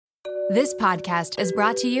This podcast is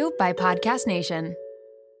brought to you by Podcast Nation.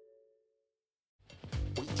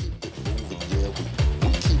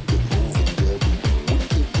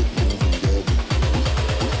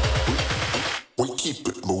 We keep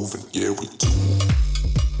it moving, yeah, we do.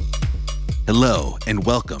 Hello, and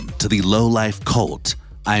welcome to the Low Life Cult.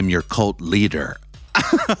 I'm your cult leader.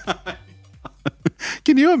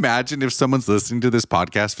 Can you imagine if someone's listening to this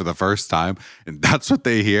podcast for the first time and that's what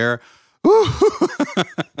they hear?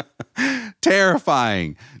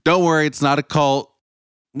 Terrifying. Don't worry, it's not a cult.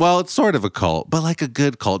 Well, it's sort of a cult, but like a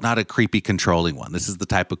good cult, not a creepy, controlling one. This is the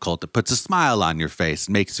type of cult that puts a smile on your face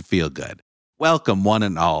and makes you feel good. Welcome, one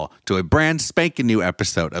and all, to a brand spanking new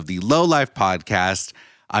episode of the Low Life Podcast.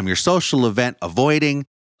 I'm your social event avoiding,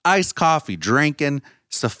 iced coffee drinking,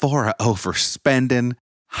 Sephora overspending,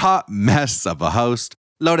 hot mess of a host,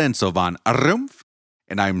 Lorenzo Von Rumpf,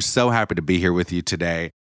 and I'm so happy to be here with you today.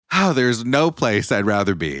 Oh, there's no place I'd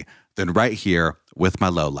rather be than right here with my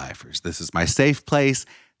low-lifers. This is my safe place.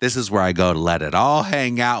 This is where I go to let it all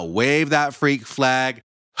hang out, wave that freak flag.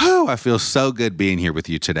 Whew, I feel so good being here with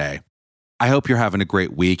you today. I hope you're having a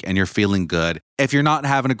great week and you're feeling good. If you're not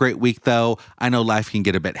having a great week, though, I know life can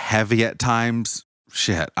get a bit heavy at times.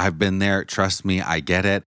 Shit, I've been there. Trust me, I get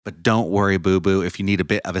it. But don't worry, boo-boo. If you need a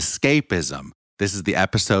bit of escapism, this is the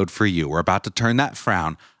episode for you. We're about to turn that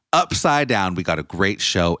frown upside down. We got a great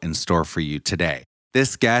show in store for you today.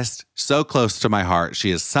 This guest, so close to my heart.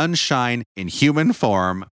 She is sunshine in human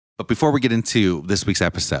form. But before we get into this week's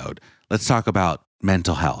episode, let's talk about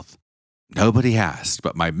mental health. Nobody asked,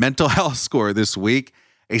 but my mental health score this week,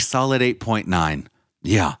 a solid 8.9.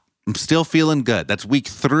 Yeah, I'm still feeling good. That's week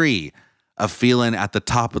 3 of feeling at the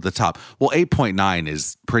top of the top. Well, 8.9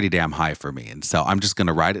 is pretty damn high for me. And so I'm just going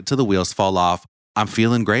to ride it till the wheels fall off. I'm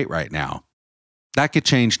feeling great right now. That could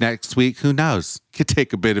change next week. Who knows? Could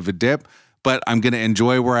take a bit of a dip, but I'm going to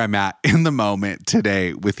enjoy where I'm at in the moment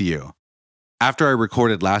today with you. After I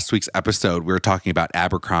recorded last week's episode, we were talking about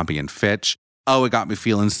Abercrombie and Fitch. Oh, it got me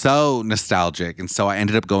feeling so nostalgic. And so I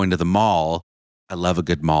ended up going to the mall. I love a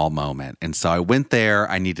good mall moment. And so I went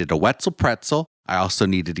there. I needed a Wetzel pretzel. I also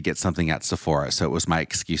needed to get something at Sephora. So it was my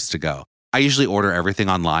excuse to go. I usually order everything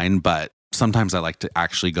online, but sometimes I like to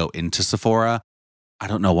actually go into Sephora. I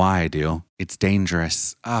don't know why I do. It's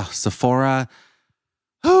dangerous. Sephora.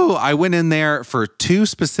 Oh, I went in there for 2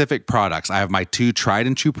 specific products. I have my 2 tried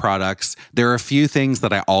and true products. There are a few things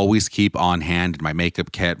that I always keep on hand in my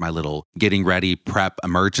makeup kit, my little getting ready prep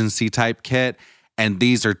emergency type kit. And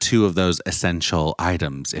these are 2 of those essential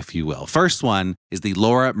items, if you will. First one is the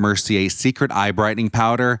Laura Mercier Secret Eye Brightening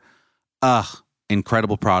Powder.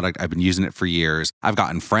 Incredible product. I've been using it for years. I've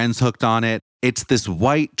gotten friends hooked on it. It's this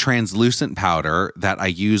white translucent powder that I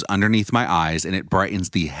use underneath my eyes, and it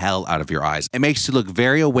brightens the hell out of your eyes. It makes you look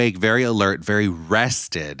very awake, very alert, very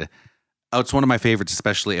rested. Oh, it's one of my favorites,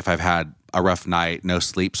 especially if I've had a rough night, no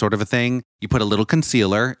sleep sort of a thing. You put a little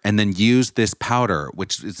concealer and then use this powder,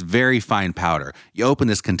 which is very fine powder. You open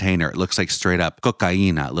this container, it looks like straight up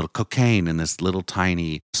cocaina, little cocaine in this little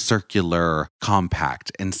tiny circular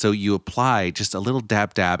compact. And so you apply just a little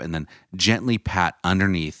dab and then gently pat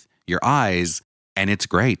underneath your eyes, and it's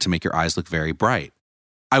great to make your eyes look very bright.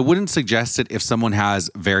 I wouldn't suggest it if someone has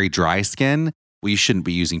very dry skin. Well, you shouldn't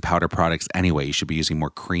be using powder products anyway. You should be using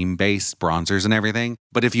more cream-based bronzers and everything.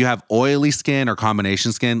 But if you have oily skin or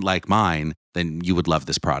combination skin like mine, then you would love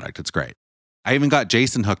this product. It's great. I even got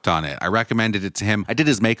Jason hooked on it. I recommended it to him. I did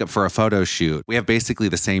his makeup for a photo shoot. We have basically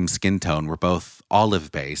the same skin tone. We're both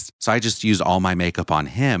olive-based. So I just used all my makeup on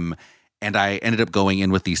him. And I ended up going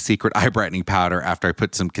in with the Secret Eye Brightening Powder after I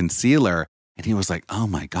put some concealer. And he was like, oh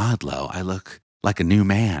my God, Lo, I look like a new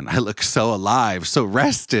man. I look so alive, so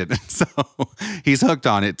rested. So he's hooked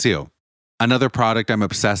on it too. Another product I'm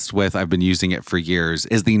obsessed with, I've been using it for years,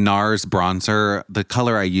 is the NARS bronzer. The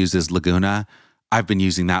color I use is Laguna. I've been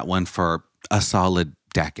using that one for a solid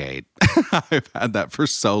decade. I've had that for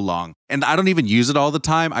so long. And I don't even use it all the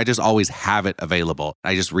time. I just always have it available.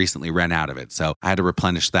 I just recently ran out of it, so I had to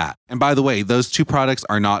replenish that. And by the way, those 2 products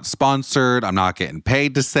are not sponsored. I'm not getting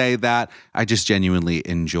paid to say that. I just genuinely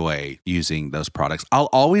enjoy using those products. I'll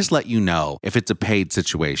always let you know if it's a paid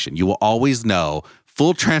situation. You will always know.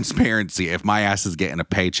 Full transparency if my ass is getting a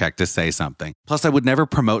paycheck to say something. Plus, I would never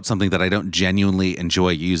promote something that I don't genuinely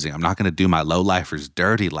enjoy using. I'm not going to do my low-lifers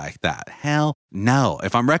dirty like that. Hell no.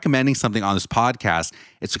 If I'm recommending something on this podcast,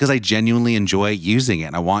 it's because I genuinely enjoy using it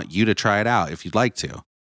and I want you to try it out if you'd like to.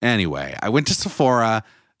 Anyway, I went to Sephora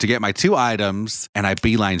to get my 2 items, and I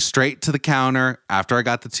beelined straight to the counter after I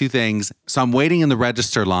got the 2 things. So I'm waiting in the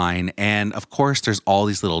register line, and of course, there's all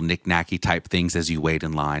these little knick-knacky type things as you wait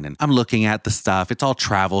in line, and I'm looking at the stuff. It's all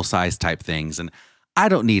travel size type things, and I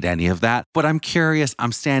don't need any of that, but I'm curious.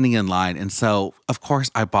 I'm standing in line. And so, of course,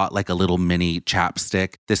 I bought like a little mini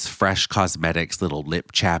chapstick, this Fresh Cosmetics little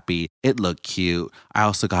lip chappy. It looked cute. I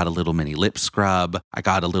also got a little mini lip scrub. I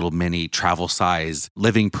got a little mini travel size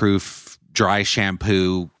living proof dry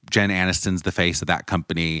shampoo. Jen Aniston's the face of that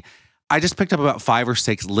company. I just picked up about 5 or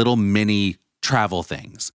 6 little mini travel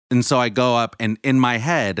things. And so I go up and in my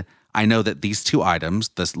head, I know that these 2 items,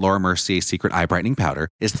 this Laura Mercier Secret Eye Brightening Powder,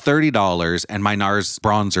 is $30 and my NARS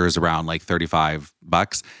bronzer is around like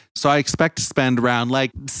 $35. So I expect to spend around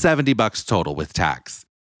like $70 total with tax.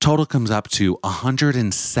 Total comes up to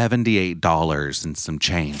 $178 and some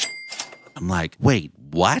change. I'm like, wait,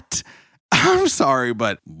 what? I'm sorry,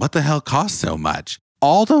 but what the hell costs so much?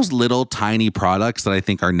 All those little tiny products that I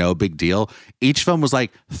think are no big deal, each of them was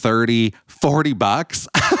like $30, $40.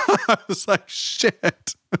 I was like,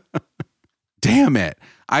 shit. Damn it.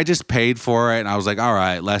 I just paid for it and I was like, all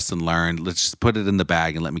right, lesson learned. Let's just put it in the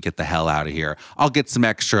bag and let me get the hell out of here. I'll get some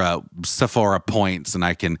extra Sephora points and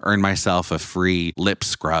I can earn myself a free lip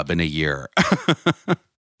scrub in a year.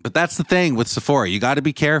 But that's the thing with Sephora. You got to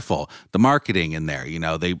be careful. The marketing in there,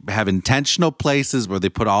 they have intentional places where they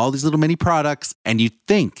put all these little mini products and you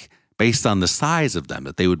think based on the size of them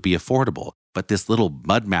that they would be affordable. But this little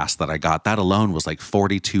mud mask that I got, that alone was like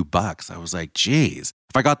 $42. I was like, geez,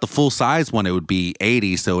 if I got the full size one, it would be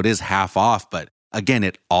 $80. So it is half off. But again,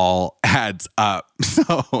 it all adds up.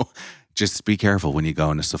 So just be careful when you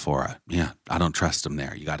go into Sephora. Yeah, I don't trust them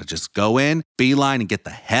there. You got to just go in, beeline, and get the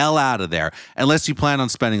hell out of there, unless you plan on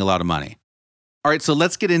spending a lot of money. All right, so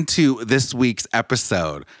let's get into this week's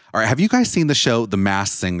episode. All right, have you guys seen the show The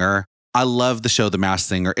Masked Singer? I love the show The Masked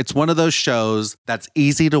Singer. It's one of those shows that's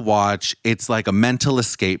easy to watch. It's like a mental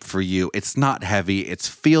escape for you. It's not heavy. It's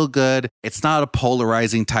feel good. It's not a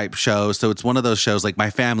polarizing type show. So it's one of those shows like my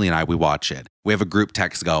family and I, we watch it. We have a group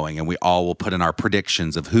text going and we all will put in our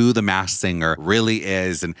predictions of who the Masked Singer really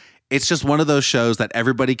is. And it's just one of those shows that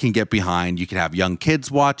everybody can get behind. You can have young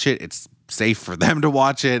kids watch it. It's safe for them to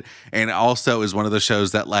watch it. And it also is one of those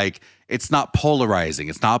shows that it's not polarizing.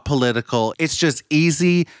 It's not political. It's just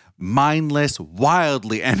easy, mindless,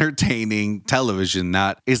 wildly entertaining television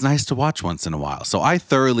that is nice to watch once in a while. So I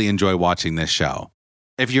thoroughly enjoy watching this show.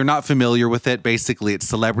 If you're not familiar with it, basically it's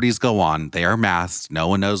celebrities go on, they are masked, no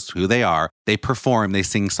one knows who they are, they perform, they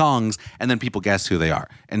sing songs, and then people guess who they are.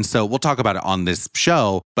 And so we'll talk about it on this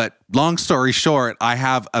show, but long story short, I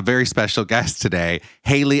have a very special guest today,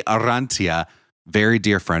 Hayley Arrantia, very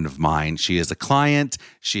dear friend of mine. She is a client.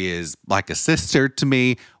 She is like a sister to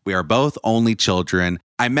me. We are both only children.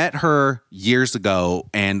 I met her years ago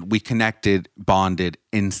and we connected, bonded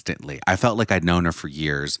instantly. I felt like I'd known her for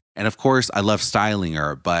years. And of course, I love styling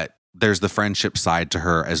her, but there's the friendship side to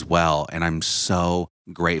her as well. And I'm so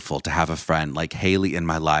grateful to have a friend like Hayley in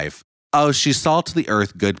my life. Oh, she's salt of the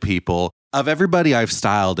earth, good people. Of everybody I've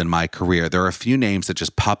styled in my career, there are a few names that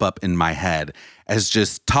just pop up in my head as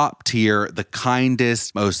just top tier, the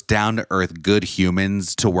kindest, most down-to-earth, good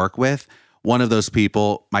humans to work with. One of those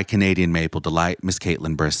people, my Canadian Maple Delight, Miss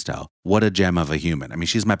Caitlin Bristow. What a gem of a human. I mean,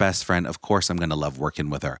 she's my best friend. Of course, I'm going to love working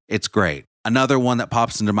with her. It's great. Another one that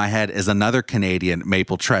pops into my head is another Canadian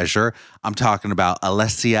Maple treasure. I'm talking about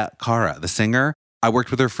Alessia Cara, the singer. I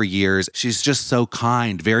worked with her for years. She's just so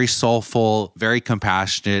kind, very soulful, very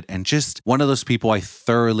compassionate, and just one of those people I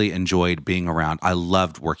thoroughly enjoyed being around. I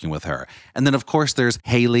loved working with her. And then, of course, there's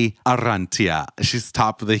Hayley Arrantia. She's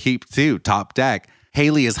top of the heap, too, top deck.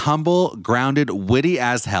 Hayley is humble, grounded, witty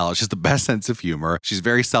as hell. She has the best sense of humor. She's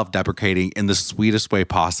very self-deprecating in the sweetest way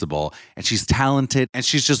possible. And she's talented. And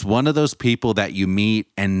she's just one of those people that you meet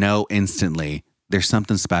and know instantly there's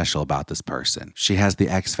something special about this person. She has the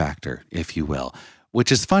X factor, if you will,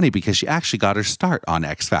 which is funny because she actually got her start on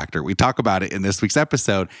X Factor. We talk about it in this week's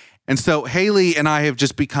episode. And so Hayley and I have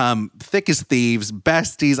just become thick as thieves,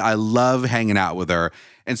 besties. I love hanging out with her.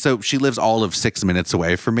 And so she lives all of 6 minutes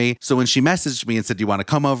away from me. So when she messaged me and said, do you want to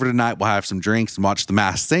come over tonight? We'll have some drinks and watch The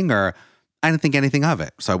Masked Singer. I didn't think anything of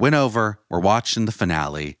it. So I went over, we're watching the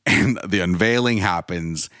finale, and the unveiling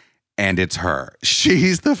happens, and it's her.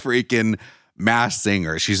 She's the freaking Masked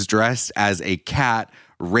Singer. She's dressed as a cat,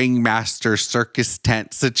 ringmaster, circus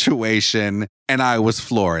tent situation, and I was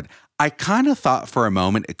floored. I kind of thought for a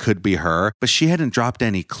moment it could be her, but she hadn't dropped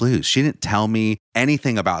any clues. She didn't tell me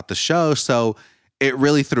anything about the show, so it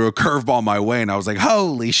really threw a curveball my way, and I was like,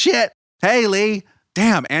 holy shit, Hayley,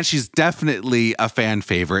 damn. And she's definitely a fan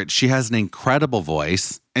favorite. She has an incredible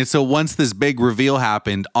voice. And so once this big reveal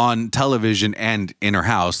happened on television and in her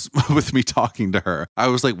house with me talking to her, I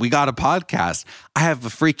was like, we got a podcast. I have a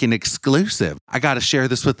freaking exclusive. I got to share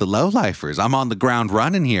this with the lowlifers. I'm on the ground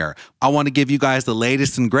running here. I want to give you guys the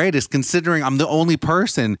latest and greatest, considering I'm the only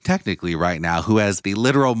person technically right now who has the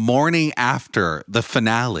literal morning after the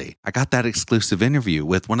finale. I got that exclusive interview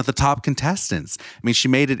with one of the top contestants. I mean, she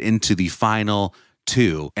made it into the final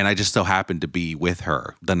 2, and I just so happened to be with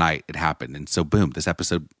her the night it happened. And so boom, this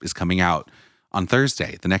episode is coming out on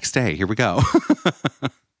Thursday, the next day. Here we go.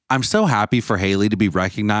 I'm so happy for Haley to be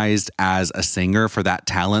recognized as a singer for that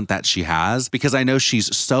talent that she has, because I know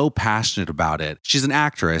she's so passionate about it. She's an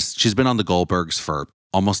actress. She's been on the Goldbergs for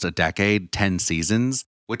almost a decade, 10 seasons,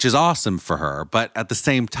 which is awesome for her. But at the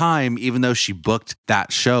same time, even though she booked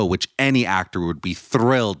that show, which any actor would be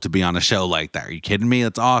thrilled to be on a show like that. Are you kidding me?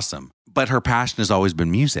 That's awesome. But her passion has always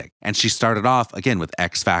been music. And she started off, again, with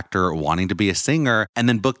X Factor, wanting to be a singer, and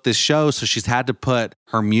then booked this show. So she's had to put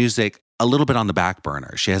her music a little bit on the back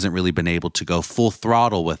burner. She hasn't really been able to go full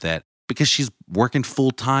throttle with it because she's working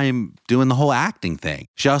full time doing the whole acting thing.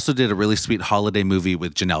 She also did a really sweet holiday movie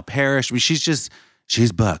with Janelle Parrish. I mean,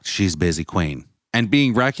 she's booked. She's busy queen. And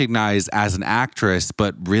being recognized as an actress,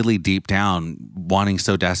 but really deep down, wanting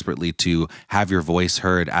so desperately to have your voice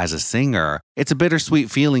heard as a singer, it's a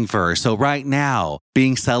bittersweet feeling for her. So right now,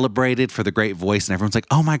 being celebrated for the great voice, and everyone's like,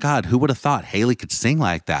 oh my God, who would have thought Haley could sing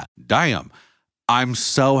like that? Damn. I'm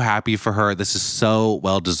so happy for her. This is so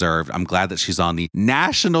well-deserved. I'm glad that she's on the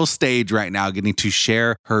national stage right now, getting to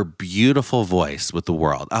share her beautiful voice with the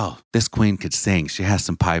world. Oh, this queen could sing. She has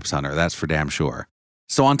some pipes on her. That's for damn sure.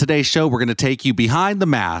 So on today's show, we're going to take you behind the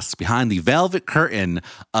mask, behind the velvet curtain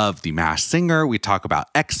of The Masked Singer. We talk about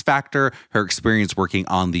X Factor, her experience working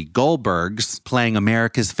on the Goldbergs, playing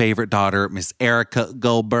America's favorite daughter, Miss Erica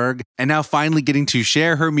Goldberg, and now finally getting to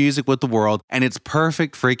share her music with the world. And it's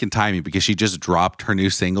perfect freaking timing because she just dropped her new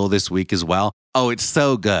single this week as well. Oh, it's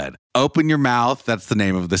so good. Open Your Mouth, that's the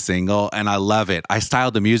name of the single, and I love it. I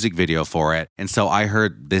styled the music video for it, and so I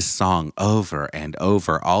heard this song over and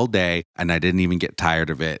over all day, and I didn't even get tired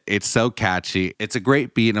of it. It's so catchy. It's a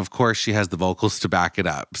great beat, and of course, she has the vocals to back it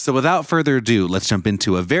up. So without further ado, let's jump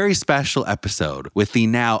into a very special episode with the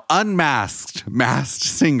now unmasked masked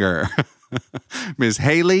singer, Ms.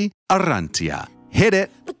 Haley Arrantia. Hit it.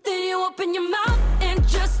 But then you open your mouth, and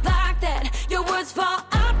just like that, your words fall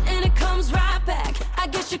out, and it comes right back. I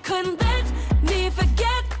guess you couldn't let me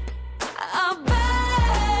forget about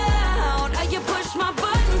how you pushed my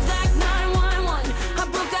buttons like 911. I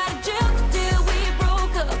broke out of jail the day we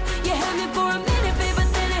broke up. You had me for a minute, babe,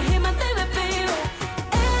 but then I hit my limit, babe.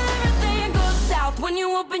 Everything goes south when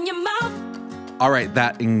you open your mouth. All right,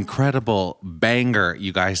 that incredible banger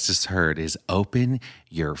you guys just heard is Open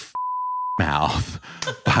Your Mouth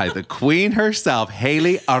by the queen herself,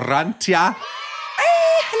 Haley Arrantia.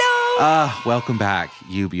 Hello. Welcome back,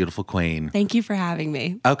 you beautiful queen. Thank you for having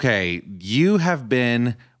me. Okay, you have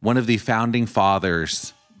been one of the founding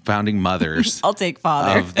mothers. I'll take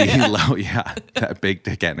father. Of the that big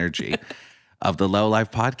dick energy of the Low Life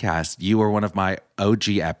podcast. You were one of my OG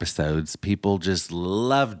episodes. People just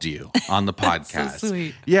loved you on the podcast. So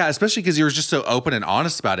sweet. Yeah, especially because you were just so open and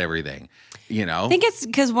honest about everything. You know, I think it's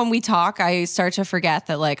because when we talk, I start to forget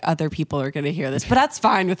that like other people are going to hear this, but that's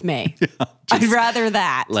fine with me. I'd rather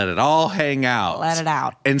that. Let it all hang out. Let it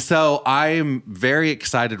out. And so I'm very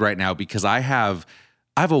excited right now because I have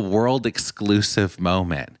a world exclusive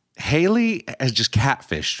moment. Haley has just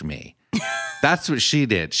catfished me. That's what she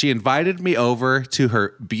did. She invited me over to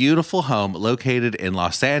her beautiful home located in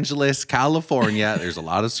Los Angeles, California. There's a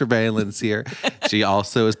lot of surveillance here. She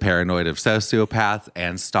also is paranoid of sociopaths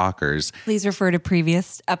and stalkers. Please refer to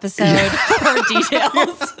previous episode for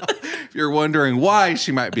details. If you're wondering why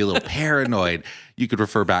she might be a little paranoid, you could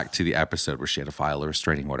refer back to the episode where she had to file a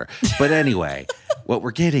restraining order. But anyway, what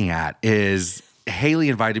we're getting at is Haley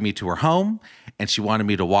invited me to her home and she wanted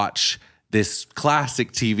me to watch this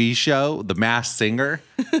classic TV show, The Masked Singer.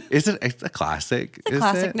 It's a classic. It's a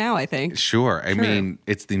classic now, I think. Sure. I mean,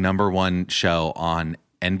 it's the #1 show on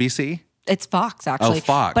NBC. It's Fox, actually. Oh,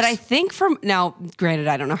 Fox. But I think now, granted,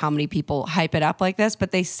 I don't know how many people hype it up like this,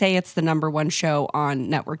 but they say it's the #1 show on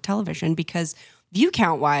network television because view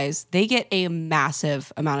count wise, they get a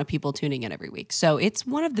massive amount of people tuning in every week. So it's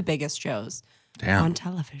one of the biggest shows on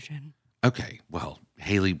television. Okay. Well,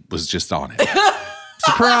 Haley was just on it.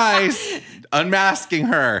 Surprise! Unmasking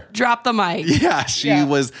her. Drop the mic. Yeah, she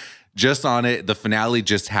was just on it. The finale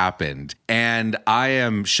just happened. And I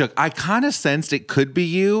am shook. I kind of sensed it could be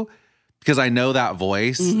you because I know that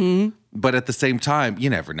voice. Mm-hmm. But at the same time, you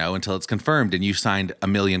never know until it's confirmed and you signed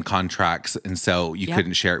 1 million contracts. And so you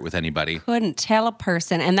couldn't share it with anybody. Couldn't tell a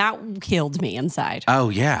person. And that killed me inside. Oh,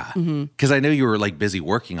 yeah. Because I know you were like busy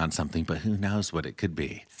working on something, but who knows what it could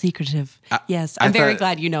be. Secretive. Yes. I'm very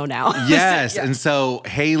glad you know now. Yes. And so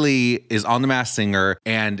Haley is on The Masked Singer,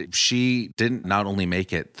 and she didn't not only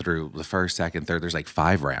make it through the first, second, third, there's like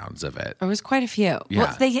 5 rounds of it. There was quite a few.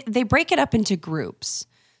 Yeah. Well, they break it up into groups.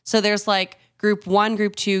 So there's like group 1,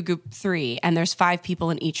 group 2, group 3, and there's 5 people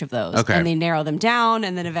in each of those. Okay. And they narrow them down,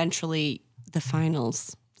 and then eventually the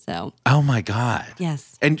finals. So. Oh my God.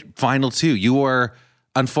 Yes. And final 2, you were,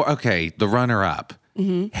 the runner-up.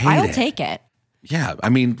 I'll take it. Yeah. I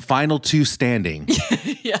mean, final 2 standing.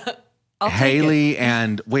 Yeah. Haley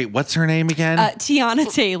and, wait, what's her name again?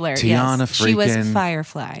 Tiana Taylor. Tiana yes. She was freaking-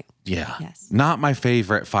 Firefly. Yeah. Yes. Not my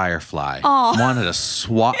favorite Firefly. Aw. Wanted to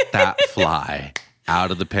swat that fly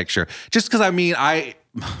out of the picture. Just because,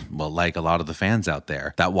 like a lot of the fans out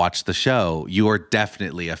there that watch the show, you are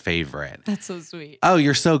definitely a favorite. That's so sweet. Oh,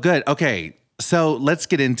 you're so good. Okay. So let's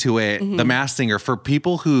get into it. The Masked Singer, for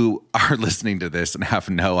people who are listening to this and have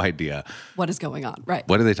no idea. What is going on? Right.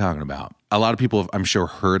 What are they talking about? A lot of people have, I'm sure,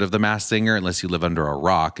 heard of The Masked Singer, unless you live under a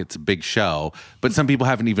rock. It's a big show, but some people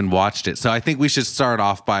haven't even watched it. So I think we should start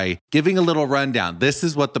off by giving a little rundown. This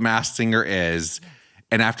is what The Masked Singer is.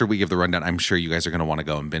 And after we give the rundown, I'm sure you guys are going to want to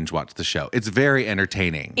go and binge watch the show. It's very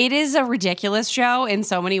entertaining. It is a ridiculous show in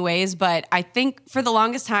so many ways, but I think for the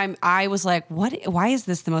longest time, I was like, why is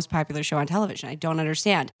this the most popular show on television? I don't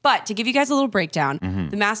understand. But to give you guys a little breakdown,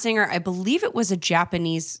 The Masked Singer, I believe it was a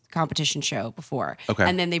Japanese competition show before. Okay.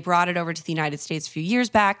 And then they brought it over to the United States a few years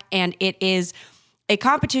back, and it is a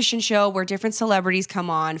competition show where different celebrities come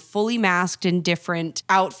on fully masked in different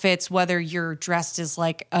outfits, whether you're dressed as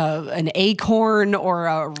like an acorn or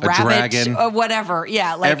a rabbit dragon. or whatever.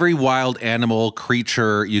 Yeah. Like every wild animal,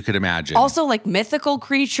 creature you could imagine. also like mythical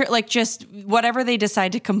creature, like just whatever they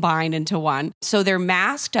decide to combine into one. So they're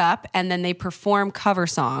masked up and then they perform cover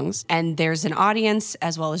songs, and there's an audience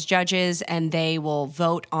as well as judges, and they will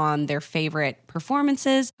vote on their favorite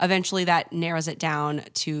performances. Eventually that narrows it down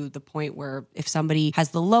to the point where if somebody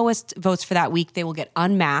has the lowest votes for that week, they will get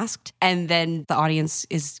unmasked, and then the audience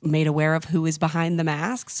is made aware of who is behind the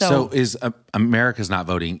mask. So is America's not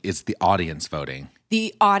voting, it's the audience voting.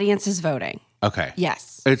 the audience is voting. Okay.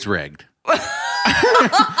 Yes. It's rigged.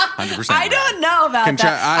 100%. I don't know about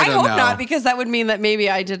that. I don't hope know. not, because that would mean that maybe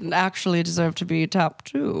I didn't actually deserve to be top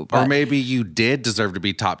 2. Or maybe you did deserve to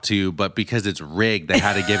be top 2, but because it's rigged, they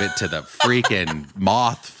had to give it to the freaking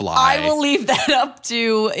moth fly. I will leave that up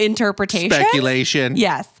to interpretation. Speculation.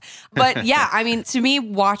 Yes. But yeah, I mean, to me,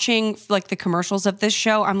 watching like the commercials of this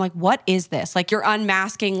show, I'm like, what is this? Like, you're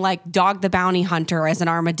unmasking like Dog the Bounty Hunter as an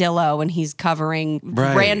armadillo and he's covering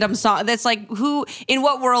random songs. That's like, in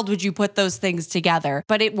what world would you put those things together?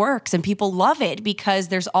 But it works and people love it because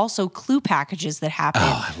there's also clue packages that happen.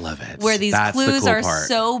 Oh, I love it. Where these That's the clues cool are part.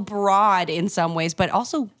 so broad in some ways, but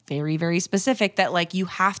also very, very specific that like you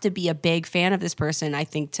have to be a big fan of this person, I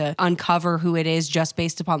think, to uncover who it is just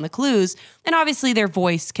based upon the clues. And obviously their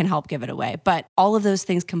voice can help give it away. But all of those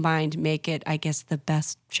things combined make it, I guess, the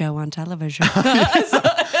best show on television.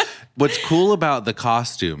 What's cool about the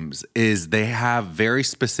costumes is they have very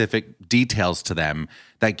specific details to them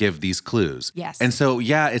that give these clues. Yes. And so,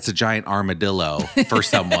 yeah, it's a giant armadillo for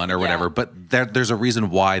someone or whatever, but there's a reason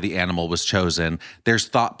why the animal was chosen. There's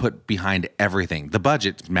thought put behind everything. The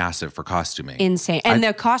budget's massive for costuming. Insane. And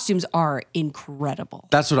the costumes are incredible.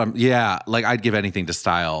 That's what like I'd give anything to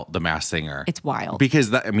style The Masked Singer. It's wild. Because,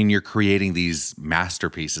 you're creating these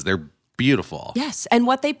masterpieces. They're beautiful. Yes. And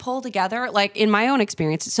what they pull together, like in my own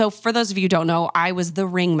experience. So for those of you who don't know, I was the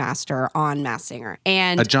ringmaster on Masked Singer.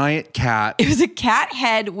 And A giant cat. it was a cat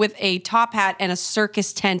head with a top hat and a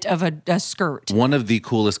circus tent of a skirt. One of the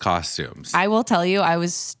coolest costumes. I will tell you, I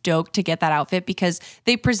was stoked to get that outfit because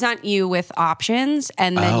they present you with options,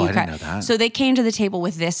 and then Oh, you I didn't know that. So they came to the table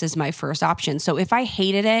with this as my first option. So if I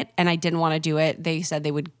hated it and I didn't want to do it, they said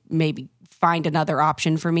they would maybe find another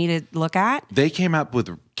option for me to look at. They came up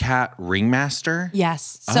with Cat Ringmaster.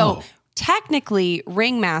 Yes. So Oh. technically,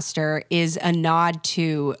 Ringmaster is a nod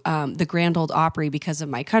to the Grand Ole Opry because of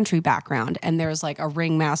my country background. And there's like a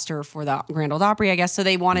ringmaster for the Grand Ole Opry, I guess. So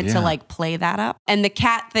they wanted to like play that up. And the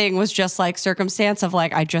cat thing was just like circumstance of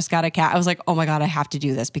like, I just got a cat. I was like, oh my God, I have to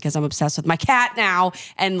do this because I'm obsessed with my cat now.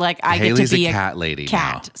 And like, I Haley's get to be a cat lady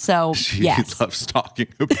cat. now. So She yes. loves talking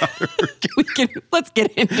about her. Let's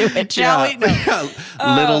get into it, shall we? No.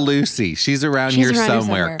 Little Lucy. She's around She's here around here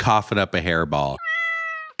somewhere, somewhere. coughing up a hairball.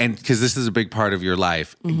 And because this is a big part of your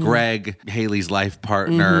life, Mm-hmm. Greg, Haley's life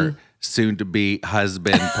partner, soon to be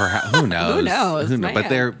husband, perhaps. Who knows? Who knows, man. But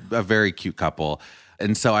they're a very cute couple.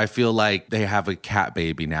 And so I feel like they have a cat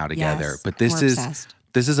baby now together. Yes, but this we're is obsessed.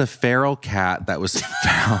 this is a feral cat that was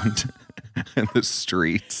found in the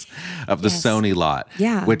streets of the Yes. Sony lot.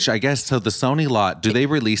 Yeah. Which I guess, so the Sony lot, do they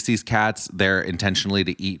release these cats there intentionally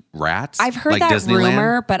to eat rats? I've heard like that Disneyland?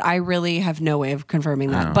 rumor, but I really have no way of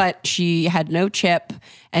confirming that. Oh. But she had no chip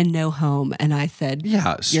and no home. And I said,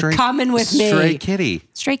 Yeah, you're coming with me. Stray kitty.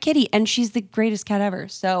 Stray kitty. And she's the greatest cat ever.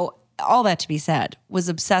 So all that to be said, was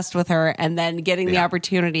obsessed with her. And then getting the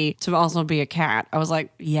opportunity to also be a cat, I was like,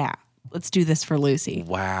 yeah, let's do this for Lucy.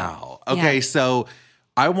 Wow. Okay, so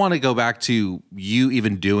I want to go back to you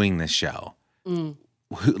even doing this show.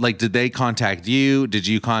 Like, did they contact you? Did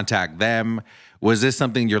you contact them? Was this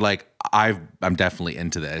something you're like, I'm definitely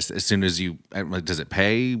into this? As soon as you, like, does it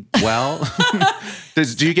pay well?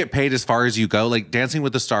 Do you get paid as far as you go? Like Dancing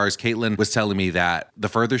with the Stars, Caitlin was telling me that the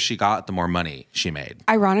further she got, the more money she made.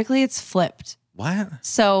 Ironically, it's flipped. What?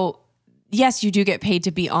 So, yes, you do get paid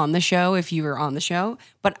to be on the show if you were on the show.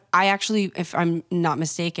 But I actually, if I'm not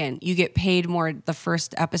mistaken, you get paid more the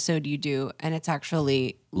first episode you do, and it's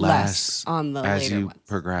actually less on the as later you ones.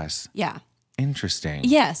 progress. Yeah. Interesting.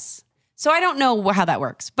 Yes. So I don't know how that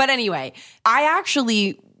works. But anyway, I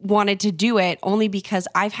actually wanted to do it only because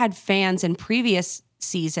I've had fans in previous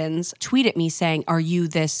seasons tweet at me saying, are you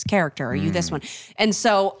this character? Are you this one? And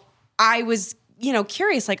so I was,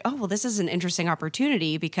 curious, like, oh, well, this is an interesting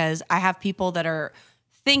opportunity because I have people that are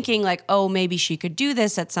thinking like, oh, maybe she could do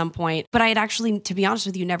this at some point. But I had actually, to be honest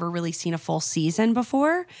with you, never really seen a full season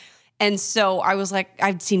before. And so I was like,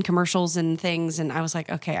 I'd seen commercials and things, and I was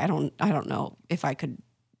like, okay, I don't know if I could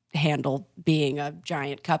handle being a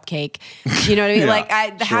giant cupcake. You know what I mean?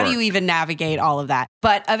 Yeah, how do sure. you even navigate all of that?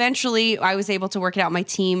 But eventually I was able to work it out. My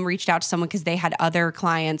team reached out to someone because they had other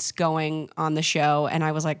clients going on the show. And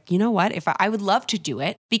I was like, you know what? If I would love to do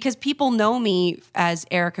it because people know me as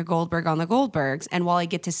Erica Goldberg on the Goldbergs. And while I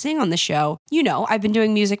get to sing on the show, I've been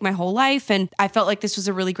doing music my whole life. And I felt like this was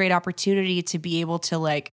a really great opportunity to be able to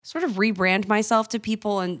like sort of rebrand myself to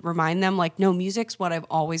people and remind them like, no, music's what I've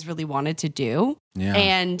always really wanted to do. Yeah.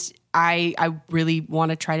 And I really want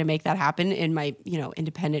to try to make that happen in my,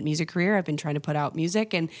 independent music career. I've been trying to put out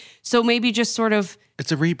music. And so maybe just sort of,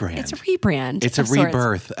 It's a rebrand. it's a rebrand. It's a of sorts.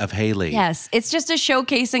 rebirth of Haley. Yes. It's just a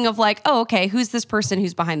showcasing of like, oh, okay, who's this person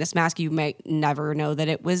who's behind this mask? You might never know that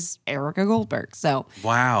it was Erica Goldberg. So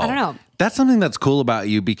Wow. I don't know. That's something that's cool about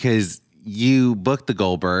you because you booked the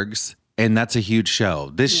Goldbergs. And that's a huge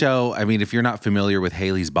show. This show, I mean, if you're not familiar with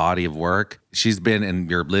Haley's body of work, she's been in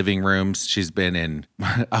your living rooms. She's been in,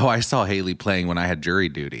 I saw Haley playing when I had jury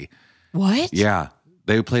duty. What? Yeah.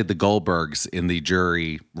 They played the Goldbergs in the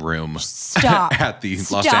jury room Stop. at the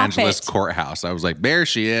Los Stop Angeles it. courthouse. I was like, there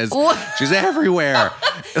she is. What? She's everywhere.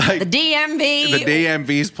 Like, The DMV. the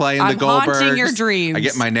DMV's playing I'm the Goldbergs. haunting your dreams. I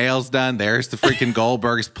get my nails done. There's the freaking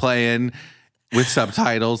Goldbergs playing with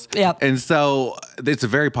subtitles. Yep. And so it's a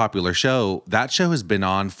very popular show. That show has been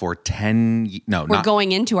on for 10, no, We're not,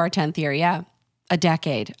 going into our 10th year. Yeah. A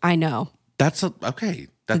decade. I know. okay.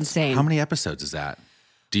 That's insane. How many episodes is that?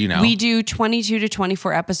 Do you know? We do 22 to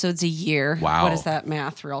 24 episodes a year. Wow. What is that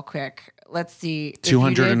math real quick? Let's see. If you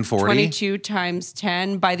did 240? 22 times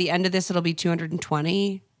 10. By the end of this, it'll be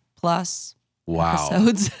 220 plus Wow.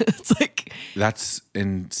 episodes. It's like That's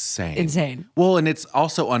insane. insane. Well, and it's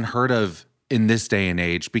also unheard of in this day and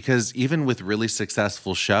age because even with really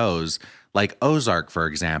successful shows like Ozark, for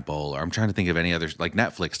example, or I'm trying to think of any other like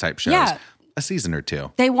Netflix type shows, Yeah. a season or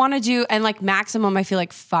two. They want to do, and like maximum, I feel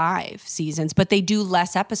like 5 seasons, but they do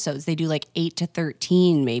less episodes. They do like 8 to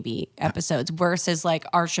 13 maybe episodes versus like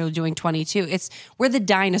our show doing 22. We're the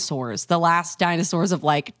dinosaurs, the last dinosaurs of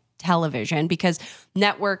like television because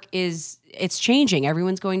network it's changing.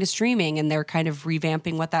 Everyone's going to streaming and they're kind of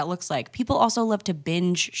revamping what that looks like. People also love to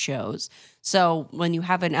binge shows. So when you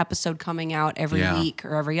have an episode coming out every week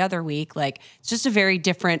or every other week, like it's just a very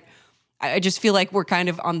different, I just feel like we're kind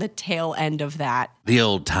of on the tail end of that. The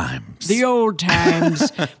old times. The old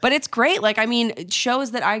times. But it's great. Like, I mean,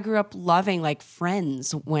 shows that I grew up loving, like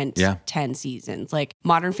Friends went 10 seasons. Like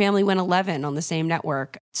Modern Family went 11 on the same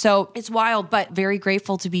network. So it's wild, but very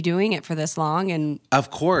grateful to be doing it for this long. And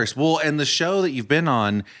Of course. Well, and the show that you've been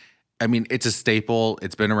on, I mean, it's a staple.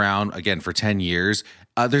 It's been around, again, for 10 years.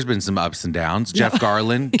 There's been some ups and downs. Jeff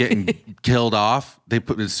Garland getting killed off. They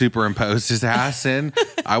superimposed his ass in.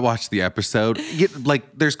 I watched the episode.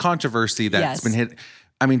 There's controversy that's been hit.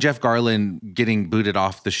 I mean, Jeff Garland getting booted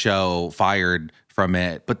off the show, fired from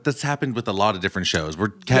it. But this happened with a lot of different shows. We're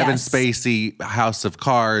Kevin Yes. Spacey, House of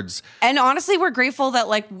Cards. And honestly, we're grateful that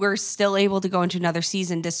like we're still able to go into another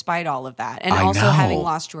season despite all of that. And I also know. having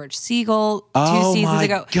lost George Siegel 2 Oh seasons my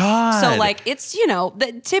ago. God. So like it's,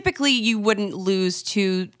 typically you wouldn't lose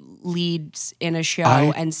 2 leads in a show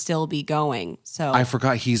and still be going. So I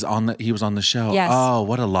forgot he was on the show. Yes. Oh,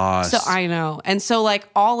 what a loss. So I know. And so like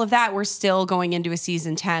all of that, we're still going into a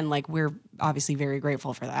season 10. Like we're obviously very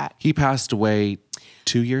grateful for that. He passed away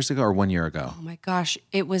 2 years ago or 1 year ago. Oh my gosh.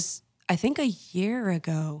 It was, I think, a year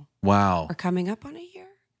ago Wow. or coming up on a year.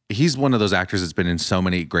 He's one of those actors that's been in so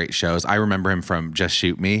many great shows. I remember him from Just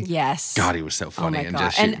Shoot Me. Yes. God, he was so funny Oh my in God.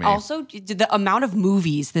 Just Shoot And Me. also the amount of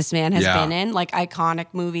movies this man has Yeah. been in, like iconic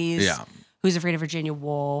movies. Yeah. Who's Afraid of Virginia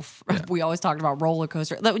Woolf? We always talked about Roller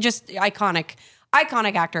Coaster. That was just iconic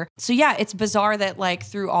actor. So yeah, it's bizarre that like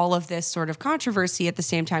through all of this sort of controversy, at the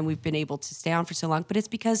same time we've been able to stay on for so long. But it's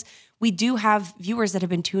because we do have viewers that have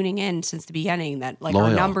been tuning in since the beginning. That like our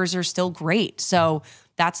Loyal. numbers are still great. So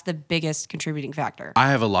that's the biggest contributing factor. I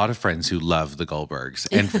have a lot of friends who love the Goldbergs,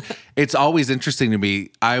 and it's always interesting to me.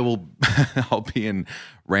 I'll be in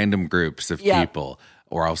random groups of people,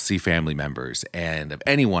 or I'll see family members, and of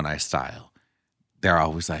anyone I style, they're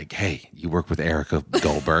always like, "Hey, you work with Erica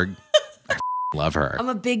Goldberg." I love her. I'm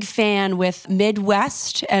a big fan with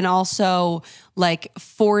Midwest and also like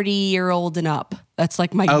 40-year-old and up. That's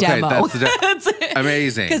like my demo. That's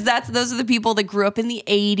amazing. Because those are the people that grew up in the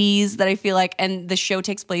 80s that I feel like, and the show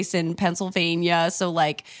takes place in Pennsylvania. So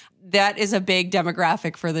like that is a big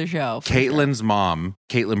demographic for the show. Caitlin's mom,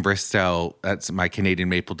 Caitlin Bristow, that's my Canadian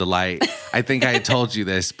Maple Delight. I think I had told you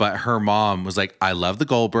this, but her mom was like, I love the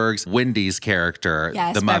Goldbergs. Wendy's character,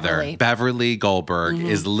 Yes, the mother, Beverly. Beverly Goldberg,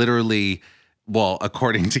 is literally, well,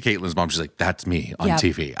 according to Caitlin's mom, she's like, that's me on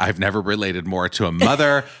TV. I've never related more to a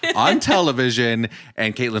mother on television.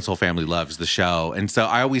 And Caitlin's whole family loves the show. And so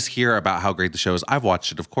I always hear about how great the show is. I've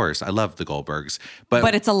watched it, of course. I love the Goldbergs.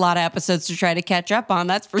 But it's a lot of episodes to try to catch up on,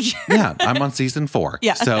 that's for sure. yeah, I'm on season 4.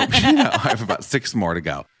 Yeah. So I have about 6 more to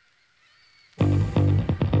go.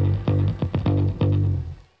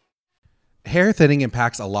 Hair thinning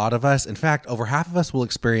impacts a lot of us. In fact, over half of us will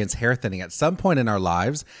experience hair thinning at some point in our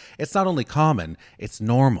lives. It's not only common, it's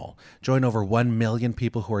normal. Join over 1 million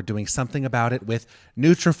people who are doing something about it with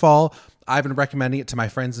Nutrafol. I've been recommending it to my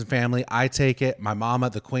friends and family. I take it. My mama,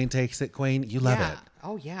 the queen, takes it. Queen, you love it.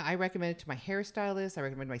 Oh, yeah. I recommend it to my hairstylist. I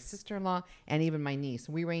recommend it to my sister-in-law and even my niece.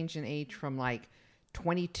 We range in age from like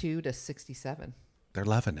 22 to 67. They're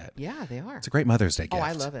loving it. Yeah, they are. It's a great Mother's Day gift. Oh,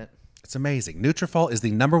 I love it. It's amazing. Nutrafol is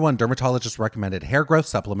the #1 dermatologist recommended hair growth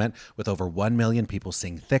supplement, with over 1 million people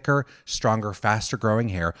seeing thicker, stronger, faster growing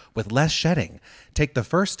hair with less shedding. Take the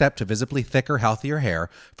first step to visibly thicker, healthier hair.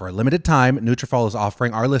 For a limited time, Nutrafol is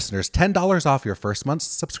offering our listeners $10 off your first month's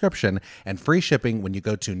subscription and free shipping when you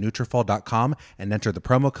go to Nutrafol.com and enter the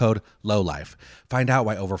promo code LOWLIFE. Find out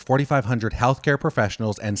why over 4,500 healthcare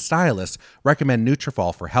professionals and stylists recommend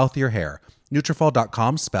Nutrafol for healthier hair.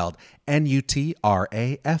 Nutrafol.com, spelled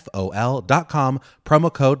Nutrafol.com,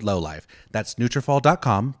 promo code LOWLIFE. That's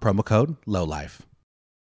Nutrafol.com, promo code LOWLIFE.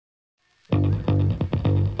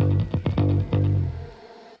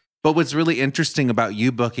 But what's really interesting about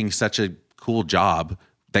you booking such a cool job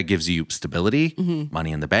that gives you stability,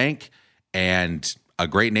 money in the bank, and a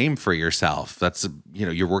great name for yourself. That's,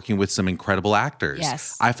 you're working with some incredible actors.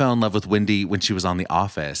 Yes. I fell in love with Wendy when she was on The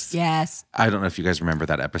Office. Yes. I don't know if you guys remember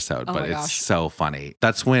that episode, Oh but my it's gosh. so funny.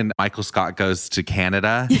 That's when Michael Scott goes to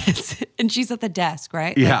Canada. Yes. And she's at the desk,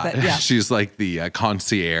 right? Yeah. Like the- She's like the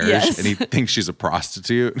concierge, Yes. and he thinks she's a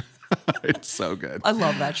prostitute. It's so good. I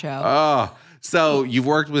love that show. Oh, so you've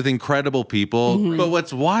worked with incredible people, but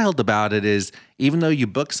what's wild about it is even though you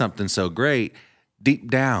book something so great, deep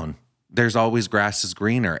down, there's always grass is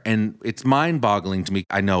greener. And it's mind-boggling to me.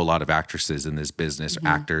 I know a lot of actresses in this business,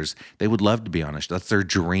 actors, they would love to be on a show. That's their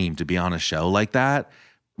dream, to be on a show like that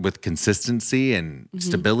with consistency and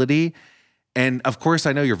stability. And of course,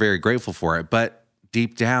 I know you're very grateful for it, but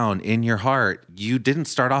deep down in your heart, you didn't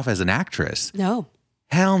start off as an actress. No.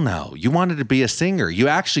 Hell no. You wanted to be a singer. You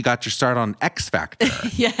actually got your start on X Factor.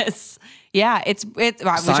 Yes. Yeah. Which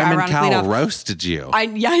Simon ironically Cowell enough, roasted you. I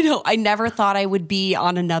know. I never thought I would be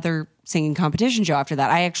on another singing competition show after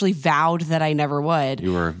that. I actually vowed that I never would.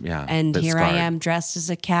 You were, yeah. And bit here scarred. I am dressed as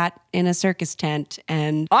a cat in a circus tent.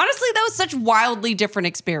 And honestly, that was such wildly different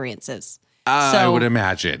experiences. I would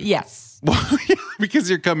imagine. Yes. Well, yeah, because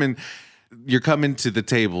you're coming to the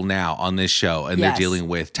table now on this show, and they're Yes. dealing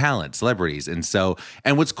with talent, celebrities.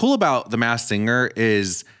 And what's cool about The Masked Singer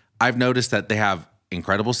is I've noticed that they have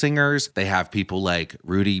incredible singers. They have people like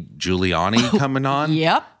Rudy Giuliani coming on.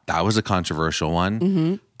 Yep. That was a controversial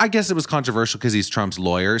one. I guess it was controversial because he's Trump's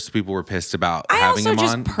lawyer, so people were pissed about I having also him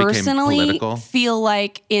just on. It became personally political. feel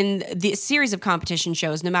like in the series of competition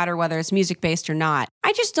shows, no matter whether it's music-based or not,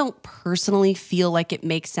 I just don't personally feel like it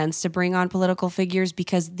makes sense to bring on political figures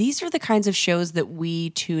because these are the kinds of shows that we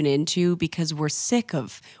tune into because we're sick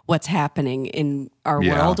of what's happening in our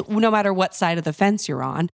world, no matter what side of the fence you're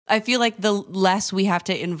on. I feel like the less we have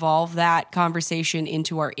to involve that conversation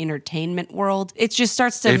into our entertainment world, it just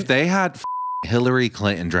starts to... If they had Hillary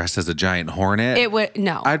Clinton dressed as a giant hornet, It would...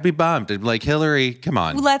 No. I'd be bummed. I'd be like, Hillary, come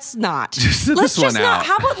on. Let's not. sit Let's this one just not. out.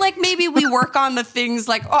 How about like maybe we work on the things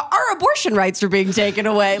like our abortion rights are being taken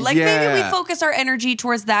away. Like maybe we Yeah. focus our energy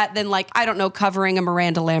towards that than like, I don't know, covering a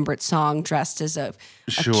Miranda Lambert song dressed as a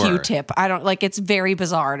Sure. Q-tip. I don't like, it's very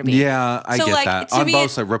bizarre to me. Yeah, I So, get like, that. to On me,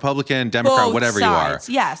 both sides, Republican, Democrat, both whatever sides,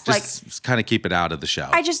 you are. yes, Just kind of keep it out of the show.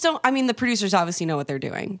 I just don't, I mean, the producers obviously know what they're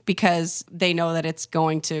doing because they know that it's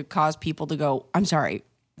going to cause people to go, I'm sorry,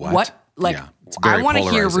 what? Like, Yeah, it's I very want to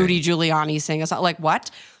hear polarizing. Rudy Giuliani sing a song. Like,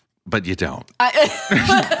 what? But you don't.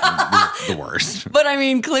 It's the worst. But I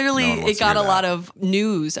mean, clearly No one wants it to got hear a that. lot of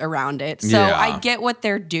news around it. So Yeah. I get what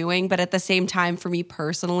they're doing, but at the same time, for me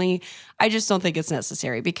personally, I just don't think it's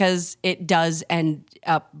necessary because it does end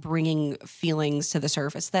up bringing feelings to the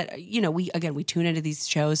surface that, you know, we tune into these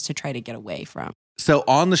shows to try to get away from. So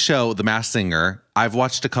on the show, The Masked Singer, I've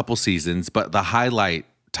watched a couple seasons, but the highlight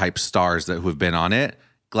type stars that who have been on it,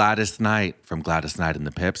 Gladys Knight from Gladys Knight and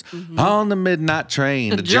the Pips, on the midnight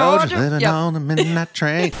train to Georgia, Georgia, living yep. on the midnight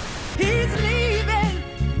train. He's leaving,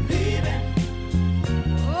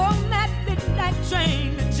 on that midnight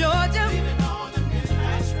train to Georgia.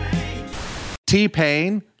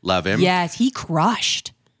 T-Pain, love him. Yes, he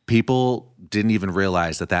crushed People didn't even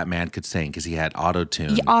realize that man could sing because he had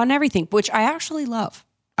auto-tune. on everything, which I actually love.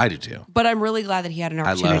 I do too. But I'm really glad that he had an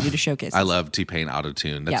opportunity to showcase. I love T-Pain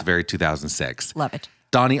auto-tune. That's Yep. very 2006. Love it.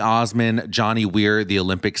 Donny Osmond, Johnny Weir, the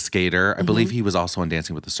Olympic skater. I believe he was also on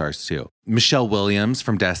Dancing with the Stars too. Michelle Williams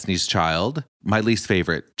from Destiny's Child, my least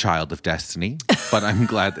favorite child of Destiny, but I'm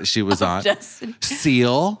glad that she was on. Destiny.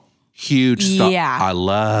 Seal, huge star. Yeah. I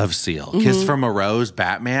love Seal. Kiss from a Rose,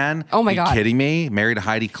 Batman. Oh my You God. kidding me? Married to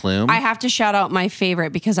Heidi Klum. I have to shout out my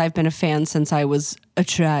favorite because I've been a fan since I was a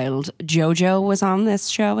child. JoJo was on this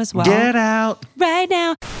show as well. Get out. Right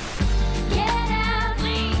now. Get out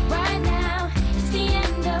right now. It's the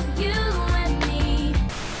end of you and me.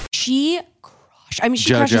 She crushed. I mean,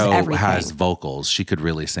 she crushes JoJo everything. has vocals. She could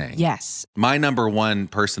really sing. Yes. My number one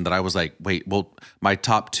person that I was like, wait, well, my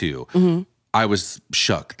top two, I was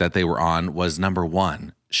shook that they were on was number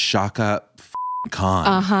one, Shaka Khan.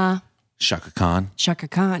 Uh-huh. Shaka Khan. Shaka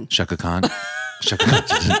Khan. Shaka Khan. Shaka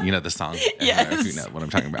Khan. You know the song? I don't know if you Yes. know what I'm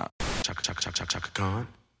talking about. Chaka Khan. Chaka Khan.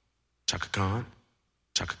 Chaka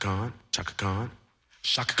Khan. Chaka Khan.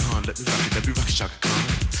 Chaka Khan, let me rock it, Chaka Khan.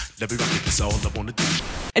 Let me rock it, that's all I wanna do.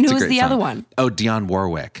 And It's who a was great the other song. one? Oh, Dionne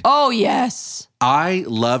Warwick. Oh, yes. I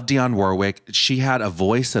love Dionne Warwick. She had a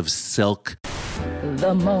voice of silk.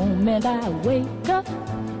 The moment I wake up,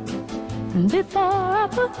 before I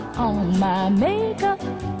put on my makeup,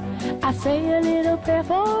 I say a little prayer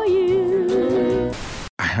for you.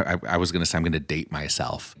 I was going to say I'm going to date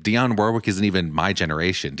myself. Dionne Warwick isn't even my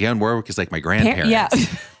generation. Dionne Warwick is like my grandparents. Yeah.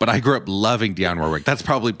 But I grew up loving Dionne Warwick. That's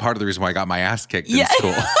probably part of the reason why I got my ass kicked Yeah. in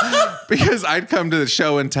school. Because I'd come to the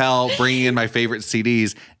show and tell, bringing in my favorite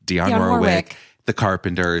CDs, Dionne Dionne Warwick, Warwick. The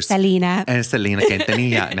Carpenters, Selena. and Selena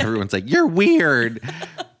Quintanilla. And everyone's like, you're weird.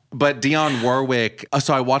 But Dionne Warwick,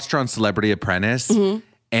 so I watched her on Celebrity Apprentice.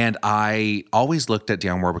 And I always looked at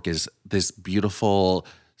Dionne Warwick as this beautiful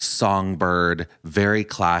songbird, very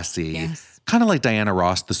classy. Yes. Kind of like Diana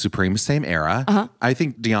Ross, the Supreme, same era. I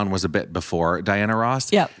think Dionne was a bit before Diana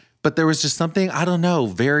Ross. Yep. But there was just something, I don't know,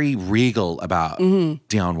 very regal about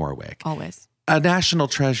Dionne Warwick. Always. A national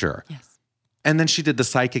treasure. Yes. And then she did the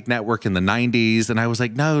Psychic Network in the 90s. And I was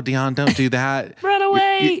like, no, Dionne, don't do that. Run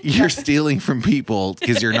away. You're stealing from people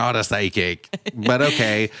because you're not a psychic. But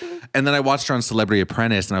okay. And then I watched her on Celebrity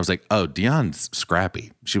Apprentice and I was like, oh, Dionne's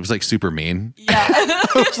scrappy. She was like super mean. Yeah.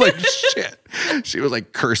 I was like, shit. She was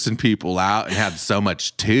like cursing people out and had so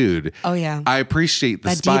much tude. Oh, yeah. I appreciate the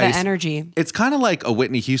That spice. diva energy. It's kind of like a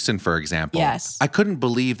Whitney Houston, for example. Yes. I couldn't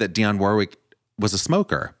believe that Dionne Warwick was a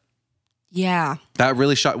smoker. Yeah. That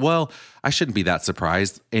really shocked. Well, I shouldn't be that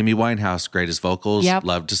surprised. Amy Winehouse, greatest vocals, Yep.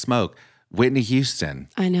 loved to smoke. Whitney Houston,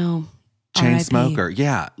 I know. chain R.I.P. smoker.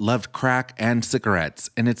 Yeah, loved crack and cigarettes.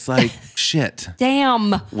 And it's like, shit.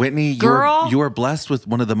 Damn. Whitney, Girl. you are blessed with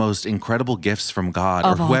one of the most incredible gifts from God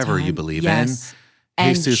Of or all whoever you time. believe Yes. in.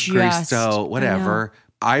 And Jesus just- Christo, I whatever.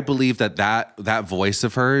 I believe that voice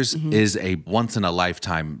of hers Mm-hmm. is a once in a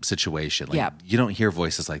lifetime situation. Like, Yep. you don't hear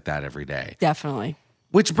voices like that every day. Definitely.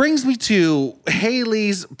 Which brings me to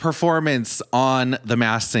Haley's performance on The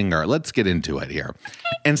Masked Singer. Let's get into it here.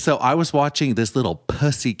 And so I was watching this little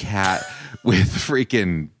pussy cat with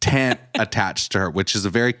freaking tent attached to her, which is a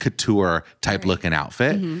very couture type looking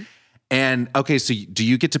outfit. Mm-hmm. And okay, so do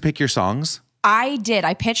you get to pick your songs? I did.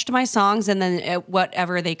 I pitched my songs and then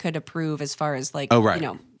whatever they could approve as far as like, you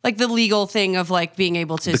know, like the legal thing of like being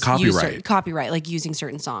able to use copyright, like using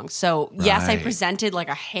certain songs. So yes, I presented like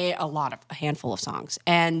a handful of songs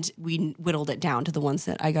and we whittled it down to the ones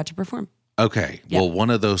that I got to perform. Okay. Yep. Well, one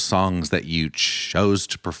of those songs that you chose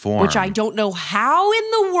to perform. Which I don't know how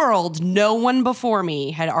in the world no one before me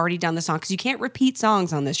had already done the song because you can't repeat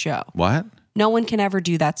songs on this show. What? No one can ever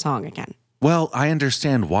do that song again. Well, I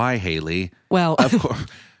understand why, Haley. Well, of course,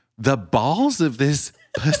 the balls of this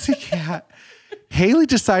pussycat. Haley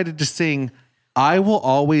decided to sing I Will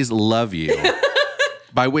Always Love You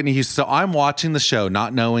by Whitney Houston. So I'm watching the show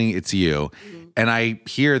not knowing it's you. Mm-hmm. And I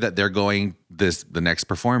hear that they're going, the next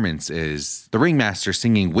performance is the Ringmaster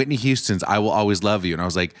singing Whitney Houston's I Will Always Love You. And I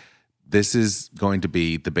was like, this is going to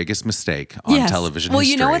be the biggest mistake on television history.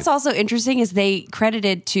 You know what's also interesting is they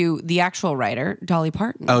credited to the actual writer, Dolly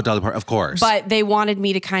Parton. Oh, Dolly Parton, of course. But they wanted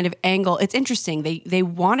me to kind of angle, it's interesting, they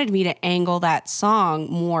wanted me to angle that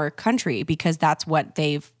song more country because that's what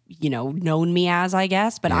they've, known me as, I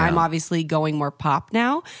guess. But I'm obviously going more pop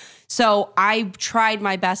now. So I tried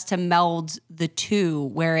my best to meld the two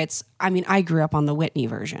where I grew up on the Whitney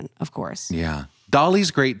version, of course. Yeah.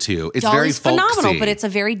 Dolly's great too. It's Dolly's very folksy. phenomenal, but it's a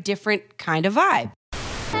very different kind of vibe.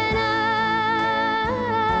 And I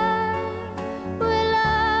will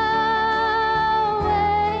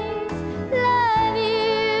always love you.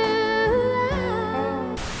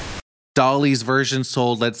 Dolly's version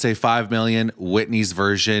sold, let's say 5 million. Whitney's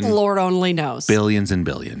version, Lord only knows. Billions and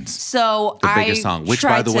billions. So the biggest song, which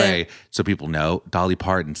by the way, so people know, Dolly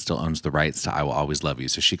Parton still owns the rights to I Will Always Love You.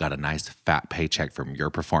 So she got a nice fat paycheck from your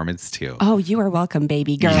performance too. Oh, you are welcome,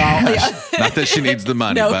 baby girl. Yeah. Not that she needs the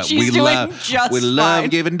money, but we love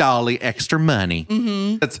giving Dolly extra money.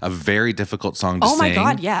 Mm-hmm. That's a very difficult song to sing. Oh my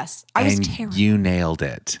God, yes. I was terrible. You nailed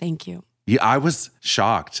it. Thank you. Yeah, I was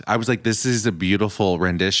shocked. I was like, this is a beautiful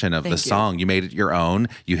rendition of the song. You made it your own.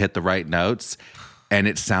 You hit the right notes, and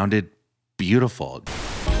it sounded beautiful.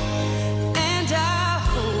 And I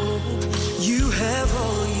hope you have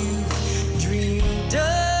all you dreamed of.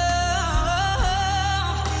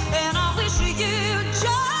 And I wish you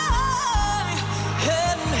joy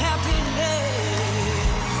and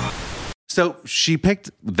happiness. So she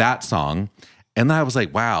picked that song. And then I was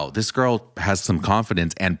like, wow, this girl has some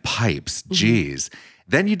confidence and pipes. Jeez.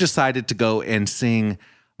 Then you decided to go and sing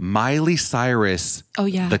Miley Cyrus,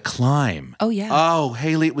 The Climb. Oh, yeah. Oh,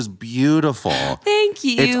 Haley, it was beautiful. Thank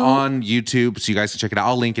you. It's on YouTube, so you guys can check it out.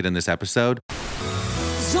 I'll link it in this episode.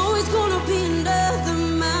 There's always gonna be another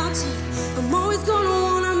mountain. I'm always gonna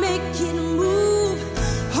wanna make it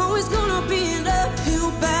move. Always gonna be an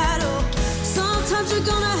uphill battle. Sometimes you're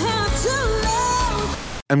gonna have to love.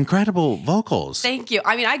 Incredible vocals. Thank you.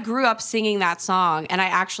 I mean, I grew up singing that song, and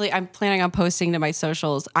I'm planning on posting to my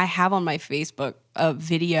socials. I have on my Facebook a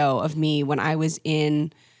video of me when I was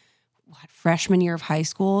in freshman year of high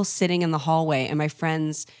school, sitting in the hallway, and my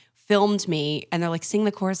friends filmed me, and they're like, sing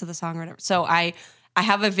the chorus of the song or whatever. So I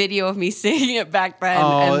have a video of me singing it back then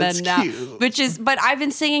and then now, but I've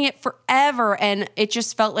been singing it forever, and it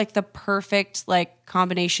just felt like the perfect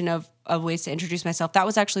combination of ways to introduce myself. That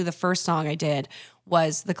was actually the first song I did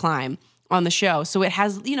was The Climb on the show. So it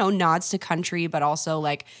has, nods to country, but also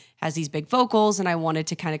has these big vocals, and I wanted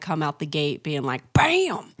to kind of come out the gate being like,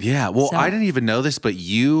 bam. Yeah. Well, I didn't even know this, but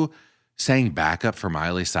you sang backup for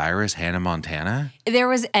Miley Cyrus, Hannah Montana? There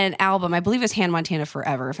was an album, I believe it was Hannah Montana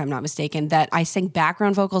Forever, if I'm not mistaken, that I sang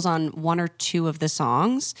background vocals on one or two of the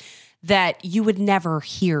songs that you would never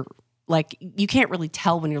hear. You can't really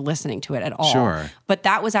tell when you're listening to it at all. Sure. But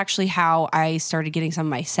that was actually how I started getting some of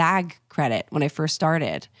my SAG credit when I first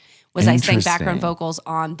started, was I sang background vocals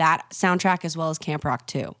on that soundtrack as well as Camp Rock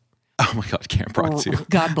 2. Oh my God, Camp Rock 2.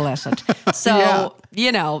 God bless it. So,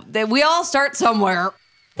 we all start somewhere.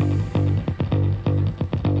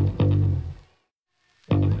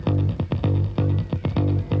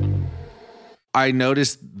 I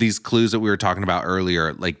noticed these clues that we were talking about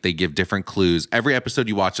earlier, they give different clues. Every episode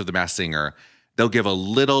you watch of The Masked Singer, they'll give a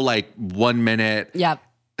little 1 minute, a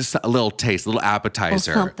little taste, a little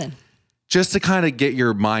appetizer. Something. Just to kind of get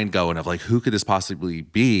your mind going of who could this possibly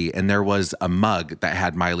be? And there was a mug that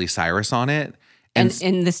had Miley Cyrus on it. And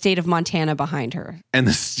in the state of Montana behind her. And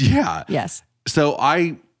this, yeah. Yes. So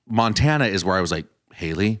Montana is where I was like,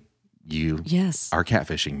 Haley, you are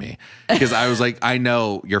catfishing me. Because I was like, I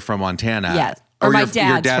know you're from Montana. Yes. Or my dad's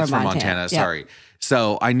your dad's from Montana. Yep. Sorry.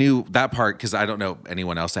 So I knew that part because I don't know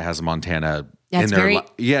anyone else that has a Montana Yeah, in it's their very-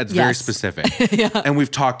 it's very yes. specific. And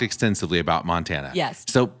we've talked extensively about Montana. Yes.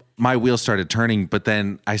 So my wheels started turning, but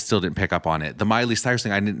then I still didn't pick up on it. The Miley Cyrus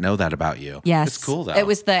thing, I didn't know that about you. Yes. It's cool though. It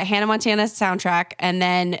was the Hannah Montana soundtrack. And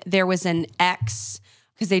then there was an X,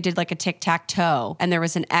 because they did like a tic-tac-toe. And there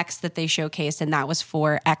was an X that they showcased, and that was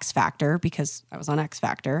for X Factor, because I was on X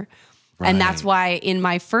Factor. And that's why in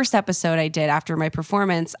my first episode I did after my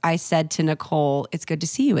performance, I said to Nicole, it's good to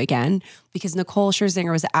see you again, because Nicole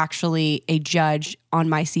Scherzinger was actually a judge on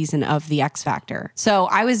my season of the X Factor. So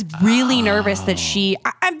I was really nervous that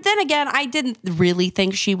then again, I didn't really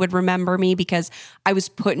think she would remember me because I was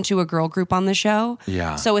put into a girl group on the show.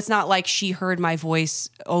 Yeah. So it's not like she heard my voice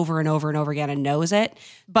over and over and over again and knows it.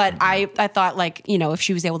 But I thought, like, if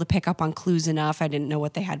she was able to pick up on clues enough, I didn't know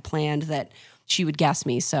what they had planned, that she would guess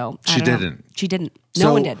me. So I don't know. didn't. She didn't.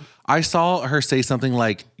 No one did. I saw her say something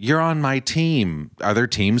like, "You're on my team." Are there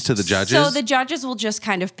teams to the judges? So the judges will just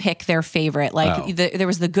kind of pick their favorite. Like there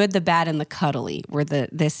was the good, the bad, and the cuddly were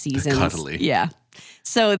this season. Cuddly. Yeah.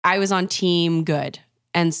 So I was on team good.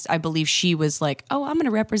 And I believe she was like, "Oh, I'm going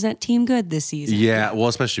to represent team good this season." Yeah. Well,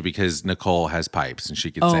 especially because Nicole has pipes and she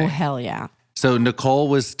could Oh, sing. hell yeah. So Nicole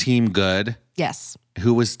was team good. Yes.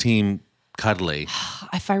 Who was team cuddly?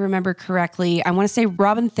 If I remember correctly, I want to say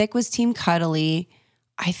Robin Thicke was team cuddly.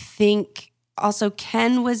 I think also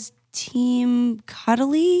Ken was team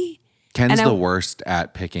cuddly. Ken's the worst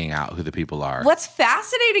at picking out who the people are. What's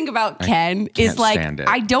fascinating about Ken is, like, stand it.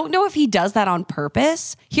 I don't know if he does that on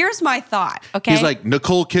purpose. Here's my thought, okay? He's like,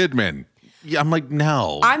 Nicole Kidman. Yeah, I'm like,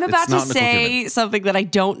 no. I'm about it's to not Nicole say Kidman. something that I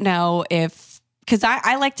don't know if, because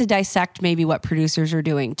I like to dissect maybe what producers are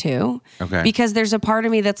doing too. Okay. Because there's a part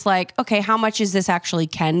of me that's like, okay, how much is this actually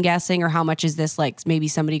Ken guessing, or how much is this like maybe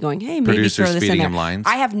somebody going, hey, maybe Producers throw this in feeding there? him lines?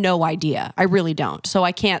 I have no idea. I really don't. So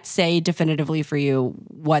I can't say definitively for you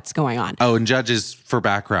what's going on. Oh, and judges for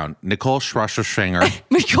background, Nicole Scherzinger.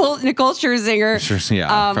 Nicole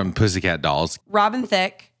Scherzinger, From Pussycat Dolls. Robin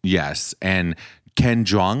Thicke, Yes. And Ken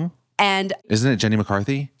Jeong. and Isn't it Jenny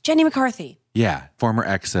McCarthy? Jenny McCarthy. Yeah. Former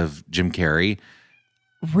ex of Jim Carrey.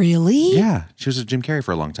 Really? Yeah. She was with Jim Carrey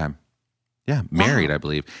for a long time. Yeah. Married, I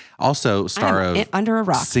believe. Also, star I'm of under a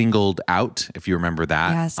rock. Singled Out, if you remember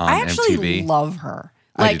that. Yes. On I actually MTV. love her.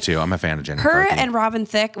 I do too. I'm a fan of Jenny Her McCarthy. and Robin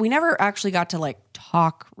Thicke, we never actually got to like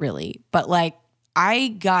talk really, but like I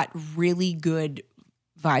got really good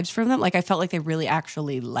vibes from them. Like I felt like they really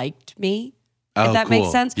actually liked me. Oh, If that makes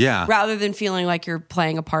cool. sense. Yeah. Rather than feeling like you're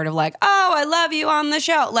playing a part of like, oh, I love you on the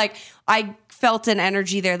show. Like I felt an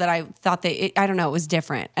energy there that I thought I don't know, it was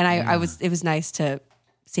different. And it was nice to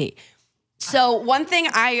see. So one thing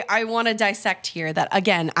I want to dissect here that,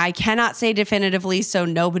 again, I cannot say definitively, so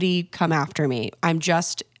nobody come after me. I'm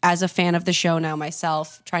just, as a fan of the show now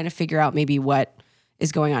myself, trying to figure out maybe what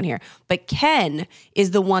is going on here. But Ken is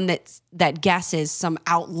the one that guesses some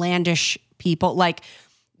outlandish people, like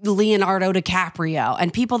Leonardo DiCaprio,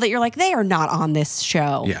 and people that you're like, they are not on this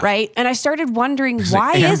show, Yeah. right? And I started wondering,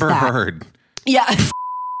 why is Amber that? Heard. Yeah.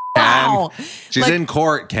 Wow. She's Like, in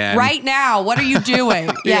court, Ken. right now, what are you doing?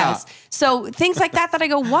 Yes. So things like that I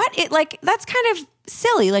go, what? That's kind of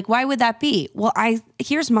silly. Like, why would that be? Well,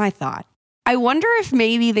 here's my thought. I wonder if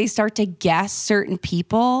maybe they start to guess certain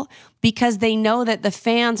people because they know that the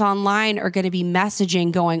fans online are going to be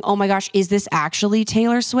messaging going, oh my gosh, is this actually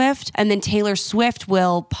Taylor Swift? And then Taylor Swift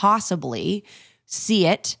will possibly see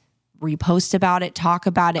it, repost about it, talk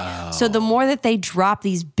about it. Oh. So the more that they drop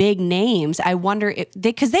these big names, I wonder if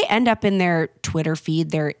because they end up in their Twitter feed,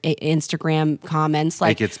 their Instagram comments.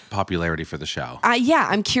 Like it's popularity for the show. Yeah,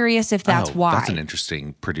 I'm curious if that's why. That's an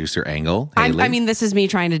interesting producer angle. Haley. I mean, this is me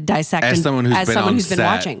trying to dissect as someone who's been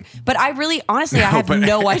watching. But I really, honestly, I have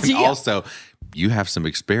no idea. Also, you have some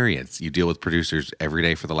experience. You deal with producers every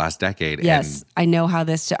day for the last decade. Yes, I know how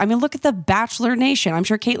this. I mean, look at the Bachelor Nation. I'm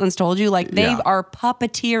sure Caitlin's told you, like they are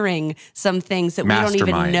puppeteering some things that we don't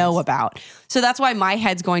even know about. So that's why my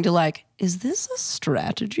head's going to like, is this a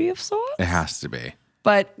strategy of sorts? It has to be.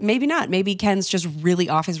 But maybe not. Maybe Ken's just really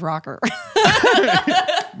off his rocker.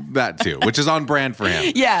 That too, which is on brand for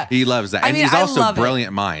him. Yeah. He loves that. And he's also a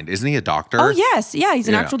brilliant mind. Isn't he a doctor? Oh, yes. Yeah, he's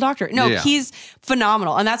an actual doctor. No, Yeah. he's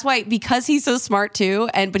phenomenal. And that's why, because he's so smart too,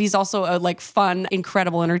 but he's also a like fun,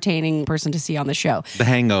 incredible, entertaining person to see on the show. The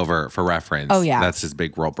Hangover, for reference. Oh, yeah. That's his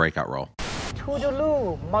big breakout role.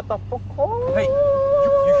 Toodaloo, motherfucker. Hey,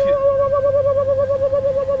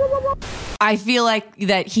 I feel like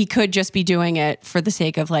that he could just be doing it for the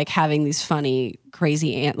sake of like having these funny,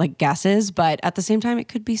 crazy like guesses, but at the same time, it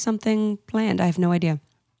could be something planned. I have no idea.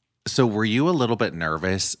 So were you a little bit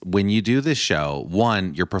nervous when you do this show?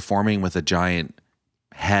 One, you're performing with a giant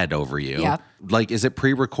head over you. Yep. Like, is it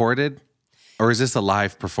pre-recorded? Or is this a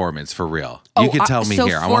live performance for real? You can tell me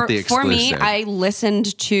here. I want the exclusive. For me, I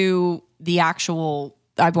listened to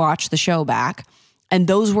I watched the show back, and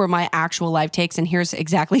those were my actual live takes. And here's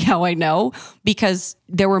exactly how I know, because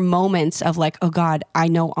there were moments of like, oh God, I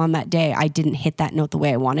know on that day I didn't hit that note the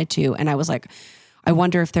way I wanted to. And I was like, I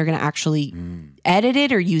wonder if they're going to actually edit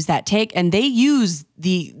it or use that take. And they use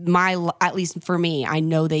at least for me, I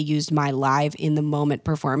know they used my live in the moment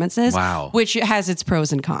performances. Wow. Which has its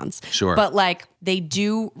pros and cons. Sure. But like they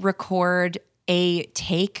do record a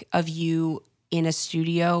take of you in a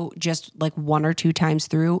studio just like 1 or 2 times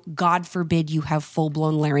through. God forbid you have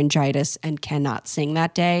full-blown laryngitis and cannot sing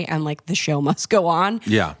that day and like the show must go on.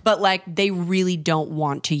 Yeah. But like they really don't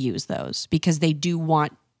want to use those because they do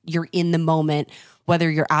want you're in the moment, whether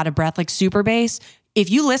you're out of breath, like super bass. If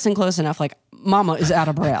you listen close enough, like Mama is out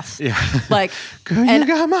of breath. Yeah. Like, girl, you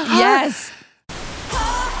got my heart. Yes.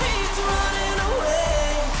 Heartbeats running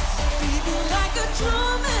away, beating like a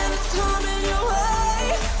drum and it's coming your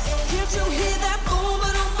way. Can't you hear that boom,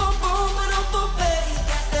 ba-dum, boom, ba-dum, boom,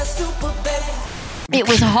 bass? That super bass. It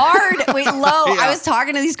was hard. Wait, low. I was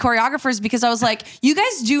talking to these choreographers because I was like, you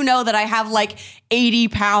guys do know that I have like 80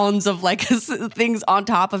 pounds of like things on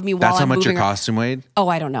top of me while That's I'm how much moving your around. costume weighed? Oh,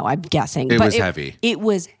 I don't know. I'm guessing. It But was heavy. It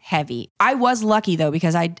was heavy. I was lucky though,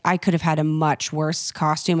 because I could have had a much worse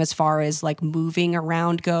costume as far as like moving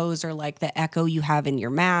around goes or like the echo you have in your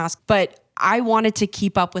mask. But I wanted to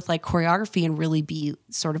keep up with like choreography and really be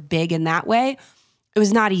sort of big in that way. It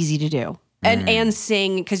was not easy to do. And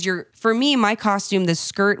sing, because for me, my costume, the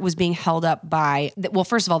skirt was being held up by, well,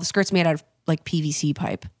 first of all, the skirt's made out of like PVC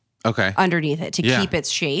pipe. Okay. Underneath it to keep its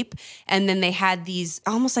shape. And then they had these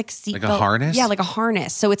almost like seatbelt. Like a harness? Yeah, like a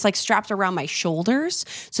harness. So it's like strapped around my shoulders.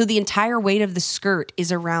 So the entire weight of the skirt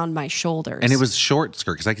is around my shoulders. And it was short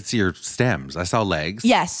skirt because I could see your stems. I saw legs.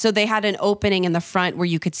 Yes. So they had an opening in the front where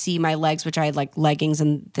you could see my legs, which I had like leggings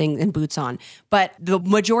and things and boots on. But the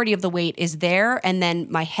majority of the weight is there. And then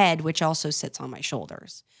my head, which also sits on my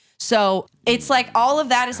shoulders. So it's like all of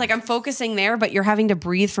that is like I'm focusing there, but you're having to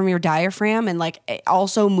breathe from your diaphragm and like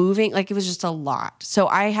also moving. Like it was just a lot. So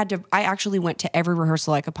I actually went to every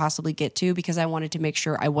rehearsal I could possibly get to because I wanted to make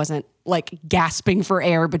sure I wasn't like gasping for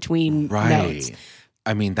air between notes.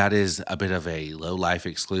 I mean, that is a bit of a low life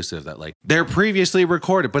exclusive that like they're previously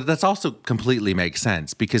recorded, but that's also completely makes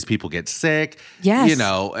sense because people get sick. Yes. You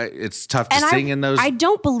know, it's tough to sing in those. I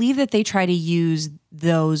don't believe that they try to use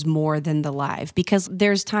those more than the live because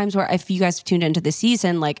there's times where if you guys tuned into the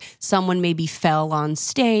season, like someone maybe fell on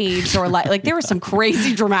stage or like there was some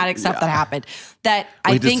crazy dramatic stuff that happened that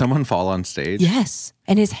I think. Did someone fall on stage? Yes.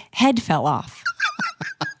 And his head fell off.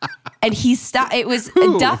 And he stopped. It was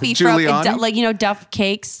Duffy Giuliani? from, like, you know, Duff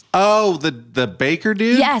Cakes. Oh, the baker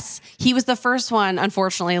dude? Yes. He was the first one,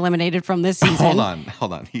 unfortunately, eliminated from this season.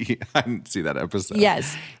 Hold on. I didn't see that episode.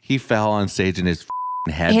 Yes. He fell on stage and his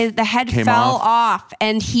head The head came fell off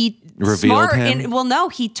and he revealed him? No,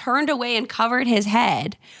 he turned away and covered his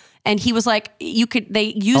head. And he was like,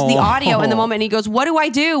 they used the audio in the moment and he goes, what do I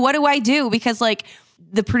do? What do I do? Because like,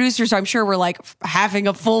 the producers, I'm sure, were like having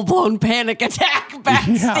a full-blown panic attack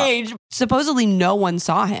backstage. Yeah. Supposedly no one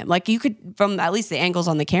saw him. Like you could, from at least the angles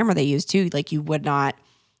on the camera they used too, like you would not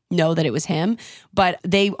know that it was him. But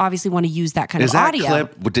they obviously want to use that kind of audio.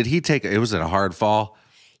 Clip, did he take, it was a hard fall?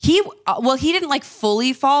 He didn't like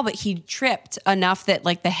fully fall, but he tripped enough that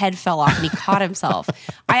like the head fell off and he caught himself.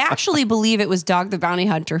 I actually believe it was Dog the Bounty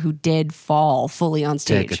Hunter who did fall fully on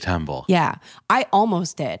stage. Take a tumble. Yeah. I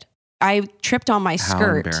almost did. I tripped on my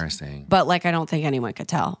skirt. How embarrassing. But like, I don't think anyone could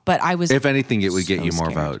tell. But I was. If anything, it would get so you more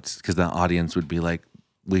scared. votes because the audience would be like,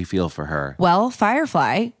 we feel for her. Well,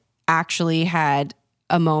 Firefly actually had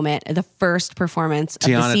a moment, the first performance of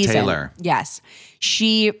the season. Tiana Taylor. Yes.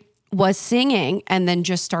 She was singing and then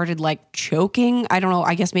just started like choking. I don't know,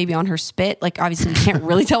 I guess maybe on her spit. Like obviously you can't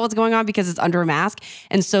really tell what's going on because it's under a mask.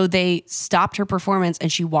 And so they stopped her performance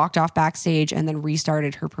and she walked off backstage and then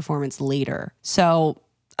restarted her performance later. So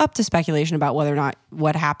up to speculation about whether or not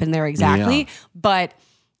what happened there exactly. Yeah. But,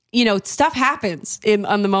 you know, stuff happens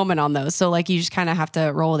on the moment on those. So like you just kind of have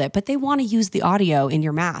to roll with it. But they want to use the audio in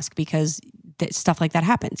your mask because stuff like that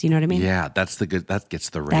happens. You know what I mean? Yeah, that gets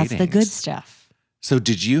the ratings. That's the good stuff. So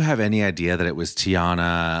did you have any idea that it was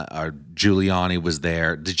Tiana or Giuliani was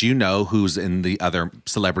there? Did you know who's in the other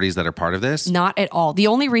celebrities that are part of this? Not at all. The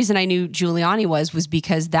only reason I knew Giuliani was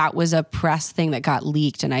because that was a press thing that got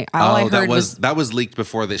leaked. And I heard that was leaked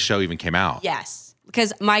before this show even came out. Yes.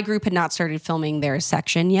 Because my group had not started filming their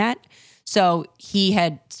section yet. So he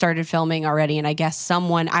had started filming already. And I guess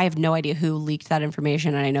I have no idea who leaked that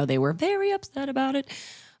information. And I know they were very upset about it.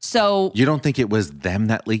 So You don't think it was them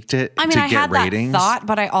that leaked it I mean, to I get had ratings? that thought,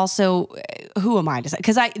 but I also, who am I to say?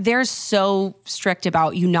 Because they're so strict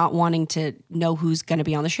about you not wanting to know who's going to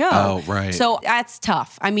be on the show. Oh, right. So that's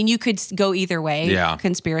tough. I mean, you could go either way, Yeah.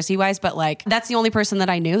 conspiracy wise, but like that's the only person that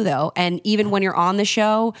I knew though. And even when you're on the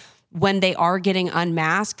show, when they are getting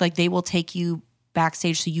unmasked, like they will take you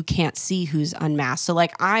backstage so you can't see who's unmasked. So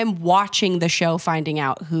like I'm watching the show, finding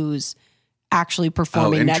out who's actually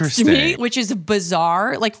performing next to me, interesting. which is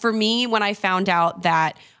bizarre. Like for me, when I found out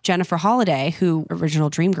that Jennifer Holliday, who original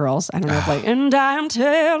Dreamgirls, I don't know if like, and I'm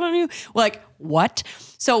telling you, like what?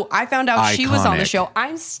 So I found out she was on the Iconic. show.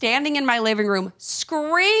 I'm standing in my living room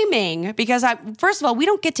screaming because first of all, we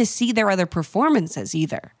don't get to see their other performances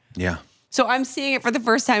either. Yeah. So I'm seeing it for the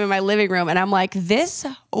first time in my living room and I'm like, this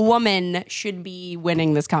woman should be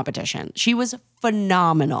winning this competition. She was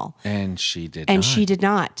phenomenal. And she did And not. she did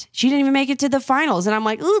not. She didn't even make it to the finals. And I'm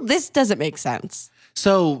like, ooh, this doesn't make sense.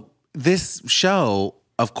 So this show,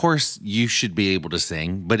 of course, you should be able to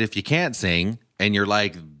sing. But if you can't sing and you're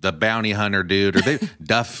like the bounty hunter dude or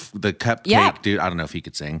Duff, the cupcake Yeah. dude, I don't know if he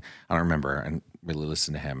could sing. I don't remember. I really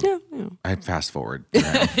listen to him. Yeah. I'd fast forward. You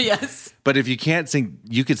know? Yes. But if you can't sing,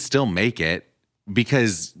 you could still make it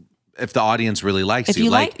because if the audience really likes If you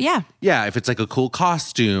like, yeah. Yeah, if it's like a cool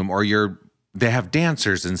costume or they have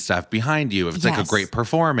dancers and stuff behind you, if it's like a Yes. great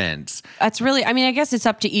performance. That's really, I mean, I guess it's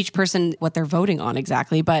up to each person what they're voting on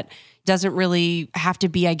exactly, but doesn't really have to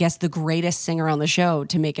be, I guess, the greatest singer on the show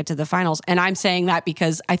to make it to the finals. And I'm saying that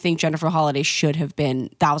because I think Jennifer Holliday should have been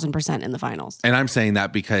 1,000% in the finals. And I'm saying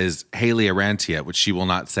that because Haley Arantia, which she will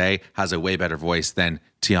not say, has a way better voice than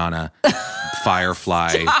Tiana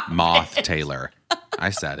Firefly Moth Taylor. I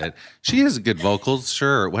said it. She has good vocals,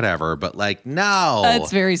 sure, whatever, but like, no.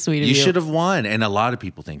 That's very sweet of you. You should have won. And a lot of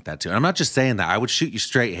people think that too. And I'm not just saying that. I would shoot you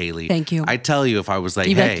straight, Haley. Thank you. I'd tell you if I was like,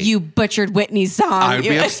 You'd be hey. like, you butchered Whitney's song. I'd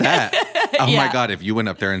be upset. Oh Yeah. my God, if you went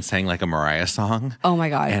up there and sang like a Mariah song Oh my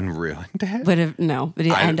God. and ruined it, Would have, no,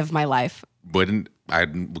 the end of my life. I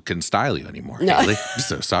couldn't style you anymore, No. Haley. I'm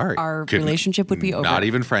so sorry. Our Couldn't- relationship would be over. Not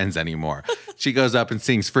even friends anymore. She goes up and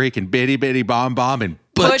sings freaking Bitty Bitty Bomb Bomb and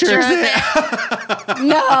butchers Butchers it.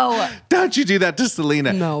 No. Don't you do that to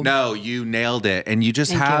Selena. No. No, you nailed it. And you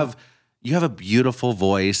just Thank you have a beautiful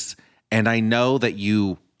voice. And I know that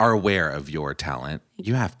you are aware of your talent.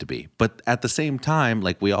 You have to be. But at the same time,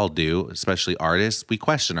 like we all do, especially artists, we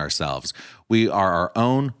question ourselves. We are our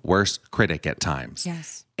own worst critic at times.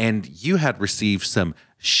 Yes. And you had received some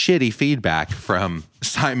shitty feedback from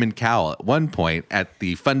Simon Cowell at one point at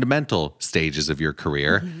the fundamental stages of your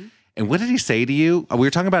career. Mm-hmm. And what did he say to you? We were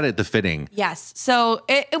talking about it at the fitting. Yes. So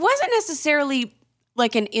it wasn't necessarily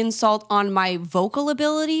like an insult on my vocal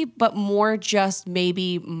ability, but more just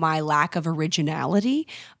maybe my lack of originality.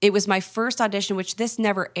 It was my first audition, which this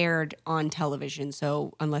never aired on television.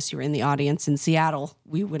 So unless you were in the audience in Seattle,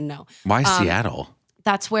 we wouldn't know. Why Seattle?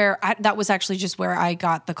 That's where that was actually just where I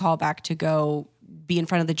got the call back to go be in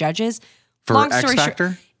front of the judges. For X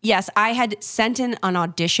Factor? Yes, I had sent in an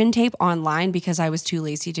audition tape online because I was too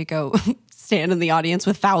lazy to go stand in the audience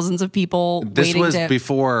with thousands of people This waiting was to.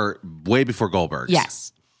 way before Goldberg's.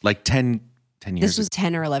 Yes. Like 10 years This was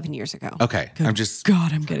 10 or 11 years ago. Okay.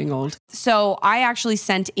 God, I'm getting old. So I actually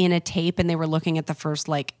sent in a tape and they were looking at the first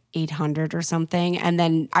like 800 or something. And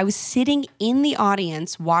then I was sitting in the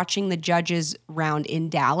audience watching the judges round in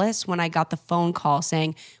Dallas when I got the phone call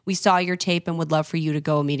saying, we saw your tape and would love for you to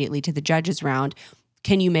go immediately to the judges round.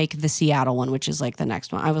 Can you make the Seattle one, which is like the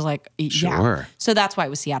next one? I was like, yeah. Sure. So that's why it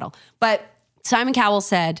was Seattle. But Simon Cowell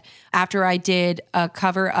said after I did a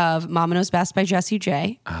cover of Mama Knows Best by Jessie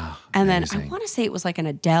J, and then I want to say it was like an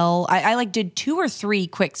Adele. I like did 2 or 3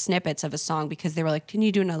 quick snippets of a song because they were like, "Can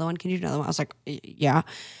you do another one? Can you do another one?" I was like, "Yeah."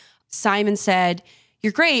 Simon said,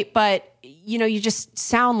 "You're great, but you know, you just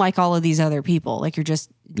sound like all of these other people. Like you're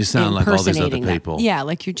just You sound like all these other impersonating them." people. Yeah,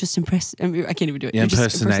 like you're just I mean, I can't even do it. You're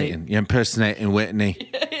just impersonating Whitney.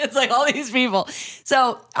 It's like all these people.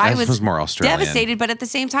 So I This was more Australian. devastated, but at the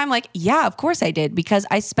same time, like, yeah, of course I did because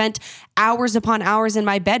I spent hours upon hours in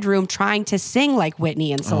my bedroom trying to sing like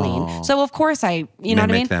Whitney and Celine. So of course you know what I mean?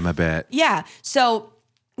 Mimic them a bit. Yeah. So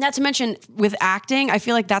not to mention with acting, I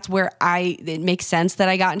feel like that's where it makes sense that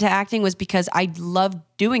I got into acting was because I love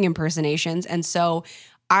doing impersonations. And so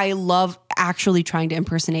I love actually trying to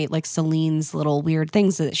impersonate like Celine's little weird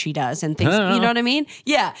things that she does and things, you know what I mean?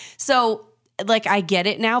 Yeah. So like I get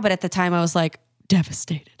it now, but at the time I was like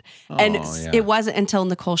devastated. And it wasn't until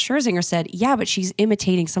Nicole Scherzinger said, yeah, but she's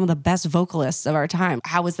imitating some of the best vocalists of our time.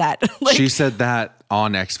 How was that? Like, She said that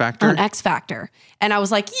on X Factor? on X Factor. And I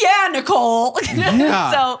was like, yeah, Nicole.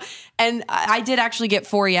 Yeah. So, and I did actually get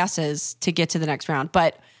 4 yeses to get to the next round.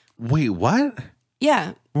 But Wait, what?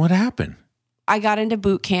 yeah, What happened? I got into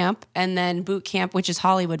boot camp, and then boot camp, which is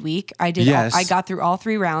Hollywood Week. I got through all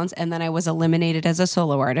 3 rounds, and then I was eliminated as a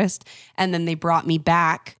solo artist. And then they brought me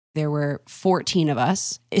back. There were 14 of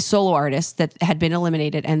us, solo artists that had been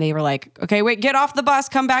eliminated. And they were like, okay, wait, get off the bus,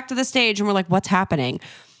 come back to the stage. And we're like, what's happening?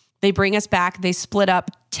 They bring us back. They split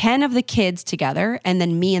up 10 of the kids together, and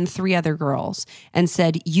then me and 3 other girls, and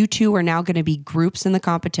said, you 2 are now going to be groups in the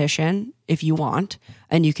competition if you want,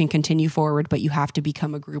 and you can continue forward, but you have to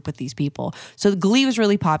become a group with these people. So Glee was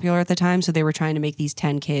really popular at the time, so they were trying to make these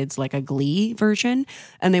 10 kids like a Glee version,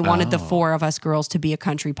 and they wanted the 4 of us girls to be a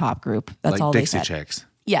country pop group. That's like all Dixie they said. Chicks.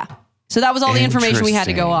 Yeah. So that was all the information we had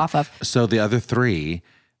to go off of. So the other 3,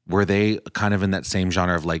 were they kind of in that same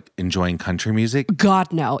genre of like enjoying country music?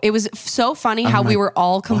 God, no. It was so funny how we were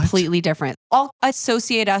all completely different. All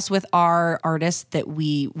associate us with our artists that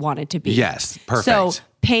we wanted to be. Yes, perfect. So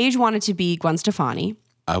Paige wanted to be Gwen Stefani.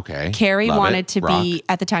 Okay. Carrie Love wanted it. to Rock. be,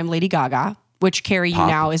 at the time, Lady Gaga, which Carrie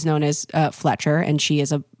now is known as Fletcher, and she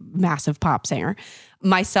is a massive pop singer.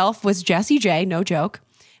 Myself was Jessie J, no joke.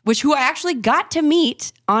 Who I actually got to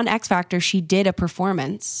meet on X Factor. She did a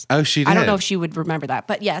performance. Oh, she did? I don't know if she would remember that,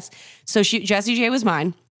 but yes. So Jessie J was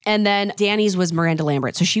mine. And then Danny's was Miranda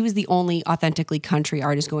Lambert. So she was the only authentically country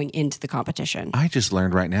artist going into the competition. I just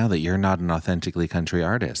learned right now that you're not an authentically country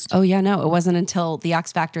artist. Oh, yeah, no. It wasn't until the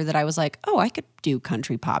X Factor that I was like, oh, I could do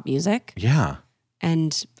country pop music. Yeah.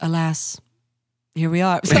 And alas, here we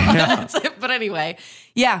are. So that's it. But anyway,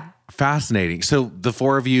 yeah. Fascinating. So the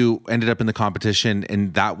 4 of you ended up in the competition,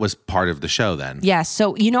 and that was part of the show then? Yes.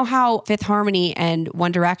 So you know how Fifth Harmony and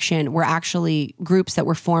One Direction were actually groups that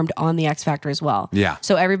were formed on the X Factor as well? Yeah.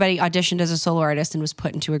 So everybody auditioned as a solo artist and was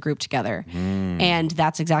put into a group together. And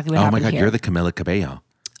that's exactly what happened Oh my God, here. you're the Camila Cabello.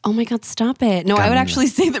 Oh my God, stop it. No, I would actually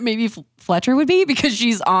say that maybe Fletcher would be, because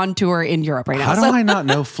she's on tour in Europe right now. How do I not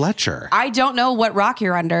know Fletcher? I don't know what rock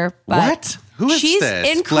you're under, but What? Who is she's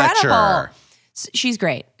this? incredible. Fletcher. She's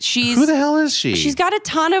great. Who the hell is she? She's got a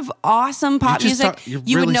ton of awesome pop music. you're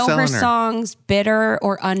You would really know her selling her. songs, Bitter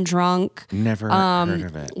or Undrunk. Never heard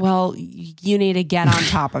of it. Well, you need to get on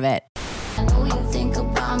top of it. I know you think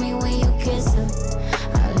about me when you kiss her.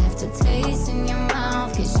 I left a taste in your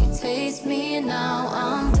mouth, 'cause you taste me and now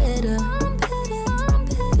I'm bitter.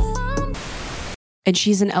 And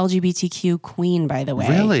she's an LGBTQ queen, by the way.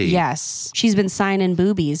 Really? Yes. She's been signing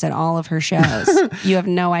boobies at all of her shows. You have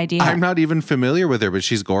no idea. I'm not even familiar with her, but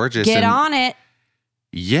she's gorgeous. Get on it.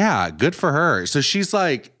 Yeah, good for her. So she's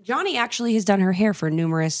like, Johnny actually has done her hair for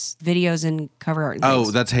numerous videos and cover art. And oh,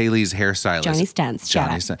 things. that's Haley's hairstylist. Johnny Stentz.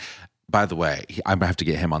 Shout out. By the way, I'm gonna have to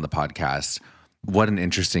get him on the podcast. What an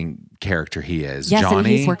interesting character he is. Yes, Johnny, and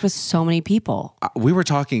he's worked with so many people. we were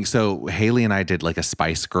talking, so Haley and I did like a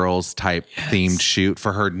Spice Girls type themed shoot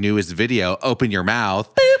for her newest video, Open Your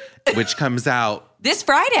Mouth, which comes out This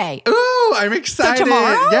Friday. Ooh, I'm excited. So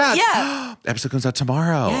tomorrow? Yes. Yeah. Episode comes out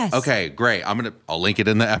tomorrow. Yes. Okay, great. I'll link it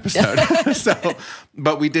in the episode.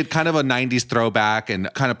 But we did kind of a 90s throwback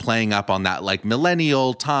and kind of playing up on that like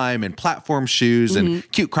millennial time and platform shoes and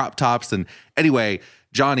cute crop tops. And anyway,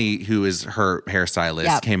 Johnny, who is her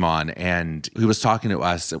hairstylist, came on and he was talking to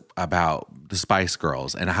us about the Spice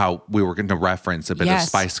Girls and how we were going to reference a bit of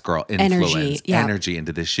Spice Girl influence, energy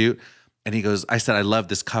into this shoot. And he goes, I said, I love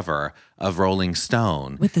this cover of Rolling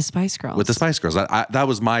Stone. With the Spice Girls. With the Spice Girls. That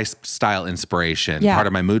was my style inspiration, part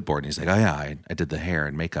of my mood board. And he's like, oh yeah, I did the hair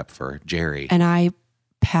and makeup for Jerry. And I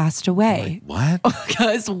passed away. Like, what?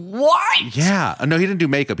 Because what? Yeah. No, he didn't do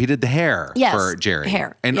makeup. He did the hair for Jerry.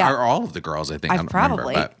 Hair. And are all of the girls, I think. I don't remember.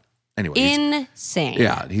 But anyway. Insane.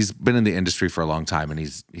 Yeah. He's been in the industry for a long time and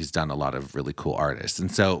he's done a lot of really cool artists.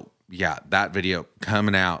 And so, yeah, that video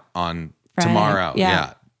coming out on Friday. tomorrow.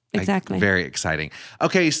 Yeah. Exactly. Very exciting.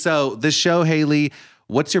 Okay, so this show, Haley,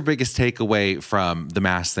 what's your biggest takeaway from The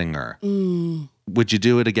Masked Singer? Would you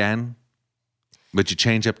do it again? Would you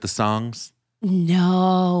change up the songs?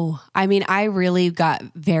 No. I mean, I really got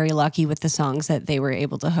very lucky with the songs that they were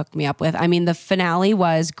able to hook me up with. I mean, the finale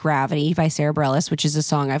was Gravity by Sarah Bareilles, which is a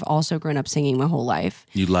song I've also grown up singing my whole life.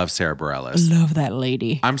 You love Sarah Bareilles. Love that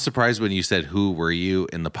lady. I'm surprised when you said, who were you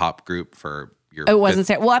in the pop group for your... It wasn't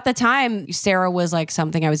Sarah. Well, at the time, Sarah was like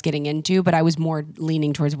something I was getting into, but I was more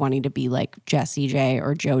leaning towards wanting to be like Jessie J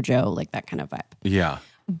or JoJo, like that kind of vibe. Yeah.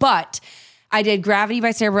 But I did Gravity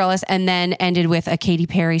by Sarah Bareilles and then ended with a Katy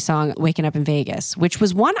Perry song, Waking Up in Vegas, which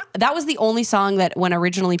was that was the only song that when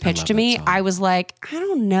originally pitched to me, I was like, I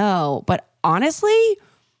don't know. But honestly,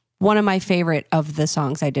 one of my favorite of the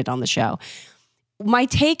songs I did on the show. my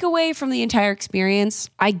takeaway from the entire experience,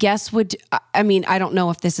 I guess I don't know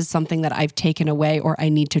if this is something that I've taken away or I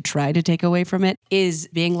need to try to take away from it, is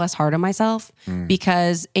being less hard on myself.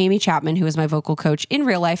 Because Amy Chapman, who is my vocal coach in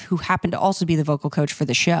real life, who happened to also be the vocal coach for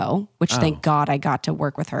the show, which thank God I got to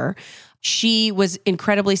work with her. She was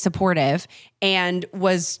incredibly supportive and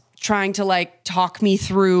was trying to like talk me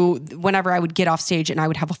through whenever I would get off stage and I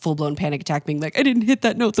would have a full-blown panic attack being like, I didn't hit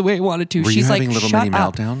that note the way I wanted to. Were She's you having like, little shut mini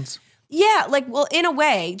up. meltdowns? Yeah, like, well, in a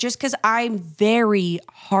way, just because I'm very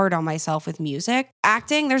hard on myself with music.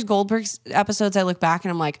 Acting, there's Goldberg's episodes I look back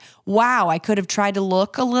and I'm like, wow, I could have tried to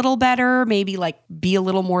look a little better, maybe like be a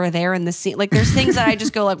little more there in the scene. Like there's things that I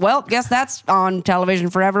just go like, well, guess that's on television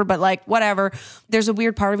forever, but like whatever. There's a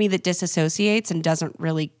weird part of me that disassociates and doesn't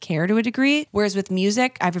really care to a degree. Whereas with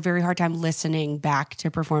music, I have a very hard time listening back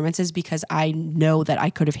to performances because I know that I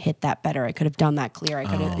could have hit that better. I could have done that clear. I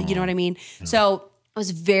could have, you know what I mean? So I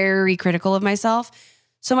was very critical of myself.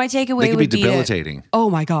 So my takeaway would be debilitating. Oh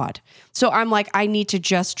my God. So I'm like, I need to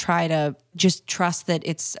just try to just trust that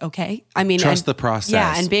it's okay. I mean, Trust the process.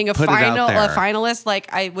 Yeah. And being a Put it out there. finalist,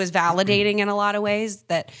 like I was validating in a lot of ways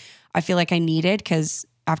that I feel like I needed, because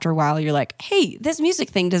after a while you're like, hey, this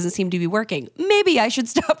music thing doesn't seem to be working. Maybe I should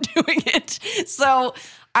stop doing it. So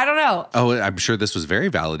I don't know. Oh, I'm sure this was very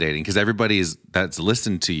validating because everybody that's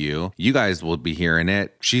listened to you, you guys will be hearing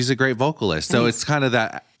it. She's a great vocalist. So it's kind of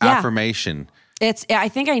that affirmation. I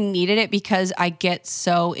think I needed it because I get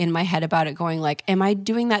so in my head about it going like, am I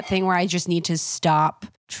doing that thing where I just need to stop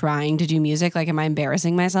trying to do music? Like, am I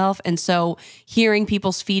embarrassing myself? And so hearing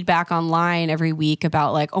people's feedback online every week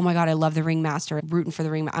about like, oh my God, I love the Ringmaster, rooting for the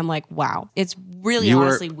Ringmaster. I'm like, wow, it's really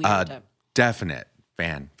honestly weird. Definite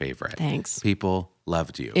fan favorite. Thanks. People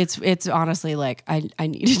loved you. It's honestly like I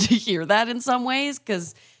needed to hear that in some ways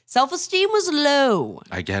because self-esteem was low.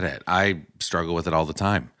 I get it. I struggle with it all the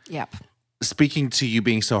time. Yep. Speaking to you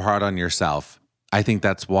being so hard on yourself, I think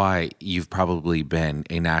that's why you've probably been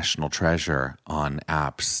a national treasure on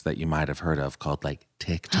apps that you might have heard of called like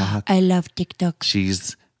TikTok. I love TikTok.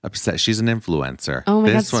 She's upset. She's an influencer. Oh my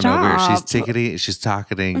this God, one over here, stop. she's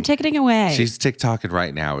talking. I'm ticketing away. She's TikToking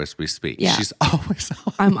right now as we speak. Yeah. She's always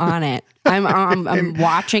on. I'm on it. I'm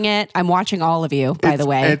watching it. I'm watching all of you, by the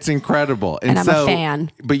way. It's incredible. And I'm a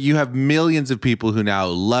fan. But you have millions of people who now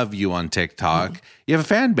love you on TikTok. You have a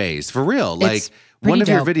fan base, for real. Like one of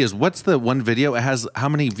your videos, what's the one video? It has how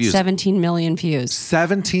many views? 17 million views.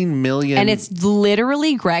 17 million. And it's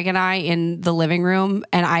literally Greg and I in the living room.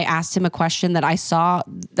 And I asked him a question that I saw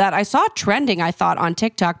trending, I thought, on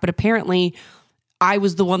TikTok. But apparently I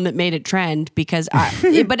was the one that made it trend because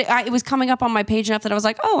it was coming up on my page enough that I was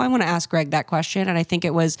like, oh, I want to ask Greg that question. And I think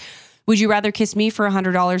it was, would you rather kiss me for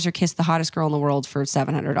 $100 or kiss the hottest girl in the world for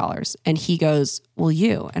 $700? And he goes, well,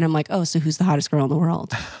 you. And I'm like, oh, so who's the hottest girl in the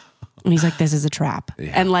world? And he's like, this is a trap.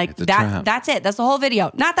 Yeah, and like that's it. That's the whole video.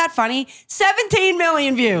 Not that funny. 17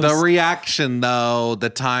 million views. The reaction though, the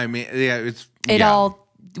timing, it all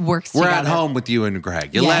works We're together. at home with you and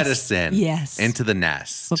Greg. You let us in. Yes. Into the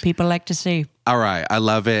nest. What people like to see. All right. I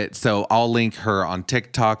love it. So I'll link her on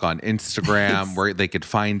TikTok, on Instagram, where they could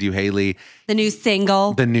find you, Haley. The new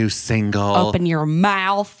single. Open Your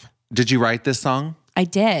Mouth. Did you write this song? I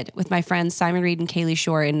did, with my friends Simon Reed and Kaylee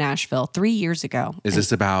Shore in Nashville 3 years ago. Is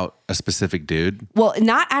this about a specific dude? Well,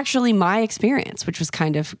 not actually my experience, which was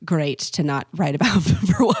kind of great to not write about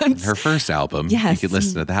for once. Her first album. Yes. You could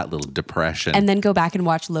listen to that little depression. And then go back and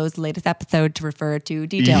watch Lowe's latest episode to refer to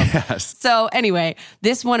details. Yes. So anyway,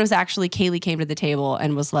 this one was actually Kaylee came to the table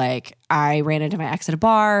and was like, I ran into my ex at a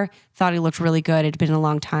bar, thought he looked really good. It'd been a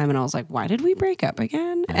long time. And I was like, why did we break up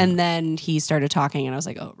again? And then he started talking and I was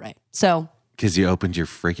like, oh, right. So... because you opened your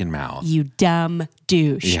freaking mouth. You dumb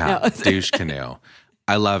douche. Yeah, douche canoe.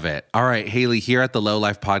 I love it. All right, Haley, here at the Low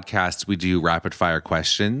Life Podcast, we do rapid fire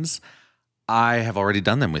questions. I have already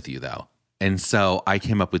done them with you, though. And so I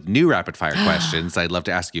came up with new rapid fire questions I'd love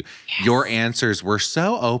to ask you. Yes. Your answers were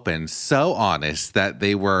so open, so honest, that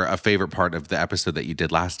they were a favorite part of the episode that you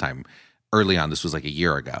did last time. Early on, this was like a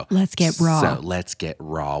year ago. Let's get raw. So let's get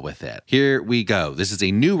raw with it. Here we go. This is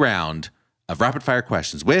a new round of rapid fire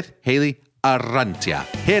questions with Haley Arrantia.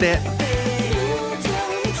 Hit it.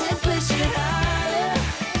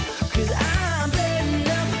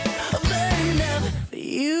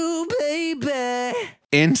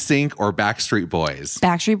 NSYNC or Backstreet Boys?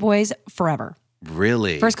 Backstreet Boys forever.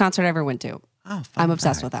 Really? First concert I ever went to. Oh, I'm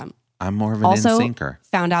obsessed with them. I'm more of an also, NSYNCer.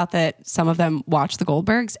 Found out that some of them watch the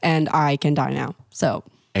Goldbergs and I can die now. So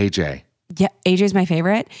AJ. Yeah, AJ's my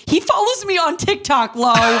favorite. He follows me on TikTok,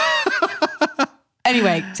 Lo.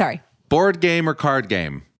 Anyway, sorry. Board game or card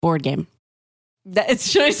game? Board game.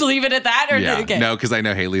 Should I just leave it at that? Or Yeah. okay. No, because I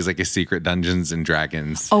know Haley's like a secret Dungeons and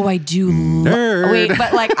Dragons. Oh, I do. Nerd. Wait,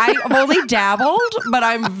 but like I've only dabbled, but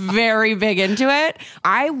I'm very big into it.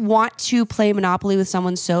 I want to play Monopoly with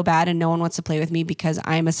someone so bad, and no one wants to play with me because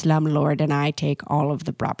I'm a slumlord and I take all of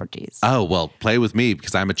the properties. Oh, well, play with me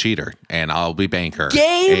because I'm a cheater and I'll be banker.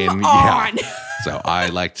 Game on. So I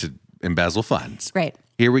like to embezzle funds. Great.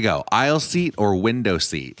 Here we go. Aisle seat or window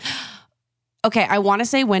seat? Okay, I want to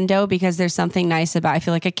say window because there's something nice about I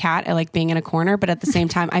feel like a cat. I like being in a corner, but at the same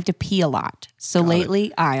time, I have to pee a lot. So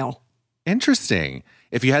lately, aisle. Interesting.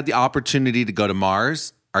 If you had the opportunity to go to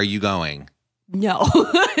Mars, are you going? No,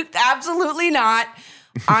 absolutely not.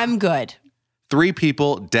 I'm good. 3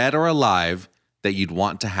 people, dead or alive, that you'd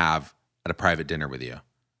want to have at a private dinner with you.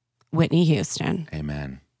 Whitney Houston.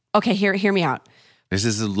 Amen. Okay, hear me out. This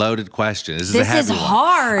is a loaded question. This is This a heavy is one.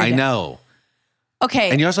 hard. I know.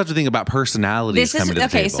 Okay. And you also have to think about personalities coming to the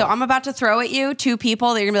table. So I'm about to throw at you 2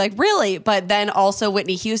 people that you're gonna be like, really? But then also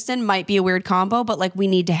Whitney Houston might be a weird combo, but like we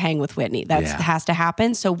need to hang with Whitney. That has to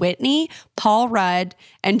happen. So Whitney, Paul Rudd,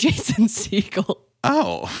 and Jason Segel.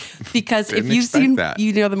 Oh. Because if you've seen, that.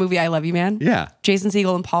 you know the movie I Love You, Man? Yeah. Jason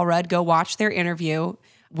Segel and Paul Rudd, go watch their interview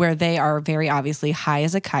where they are very obviously high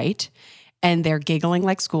as a kite and they're giggling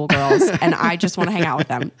like schoolgirls. And I just want to hang out with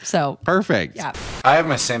them. So Perfect. yeah. I have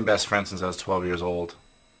my same best friend since I was 12 years old.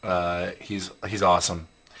 He's awesome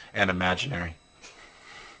and imaginary.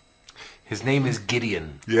 His name is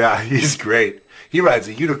Gideon. Yeah, he's great. He rides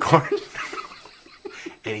a unicorn.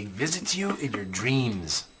 And he visits you in your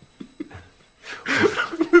dreams.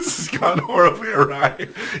 This has gone horribly awry.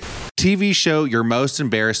 TV show you're most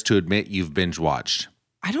embarrassed to admit you've binge watched.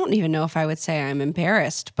 I don't even know if I would say I'm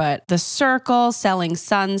embarrassed, but The Circle, Selling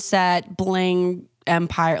Sunset, Bling,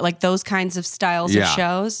 Empire, like those kinds of styles of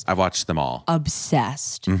shows. I've watched them all.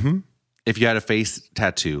 Obsessed. If you had a face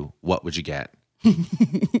tattoo, what would you get?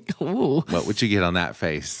 Ooh. What would you get on that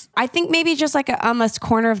face? I think maybe just like on this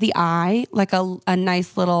corner of the eye, like a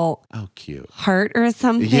nice little Cute. heart or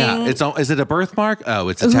something. Yeah. Is it a birthmark? Oh,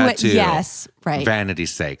 it's a tattoo. Yes. Right.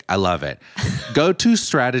 Vanity's sake. I love it. Go-to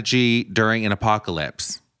strategy during an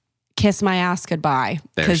apocalypse. Kiss my ass goodbye.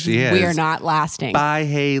 There Because she is. we are not lasting. Bye,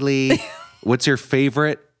 Haley. What's your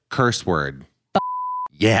favorite curse word?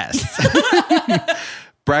 Yes.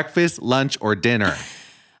 Breakfast, lunch, or dinner?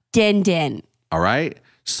 Din. All right.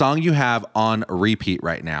 Song you have on repeat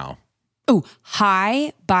right now. Oh,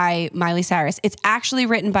 Hi by Miley Cyrus. It's actually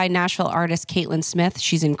written by Nashville artist Caitlin Smith.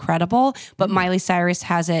 She's incredible, but Miley Cyrus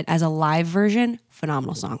has it as a live version.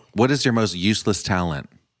 Phenomenal song. What is your most useless talent?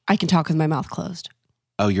 I can talk with my mouth closed.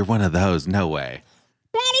 Oh, you're one of those. No way.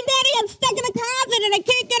 Daddy, I'm stuck in the closet and I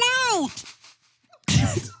can't get out.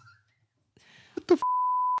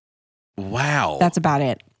 Wow. That's about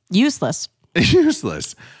it. Useless.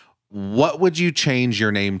 Useless. What would you change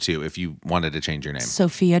your name to if you wanted to change your name?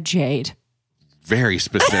 Sophia Jade. Very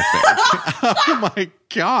specific. Oh my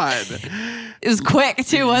God. It was quick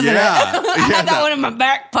too, wasn't it? I had that one in my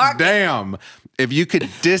back pocket. Damn. If you could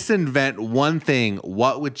disinvent one thing,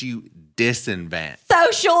 what would you disinvent?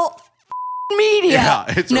 Social media. Yeah,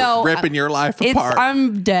 it's ripping your life apart.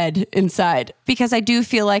 I'm dead inside because I do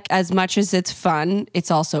feel like as much as it's fun,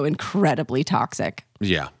 it's also incredibly toxic.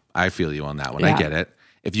 Yeah, I feel you on that one. Yeah. I get it.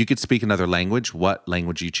 If you could speak another language, what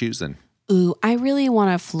language are you choosing? Ooh, I really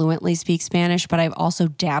want to fluently speak Spanish, but I've also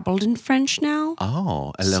dabbled in French now.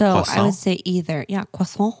 Oh, so croissant? I would say either. Yeah,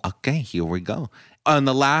 croissant. Okay, here we go. And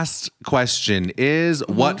the last question is,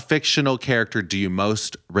 what fictional character do you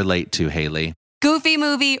most relate to, Haley? Goofy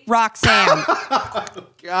movie, Roxanne.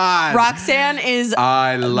 God. Roxanne is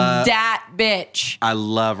that bitch. I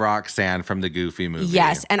love Roxanne from the Goofy movie.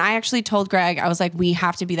 Yes. And I actually told Greg, I was like, we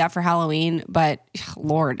have to be that for Halloween. But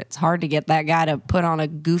Lord, it's hard to get that guy to put on a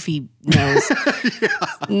goofy nose.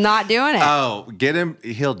 Not doing it. Oh, get him.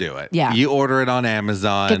 He'll do it. Yeah. You order it on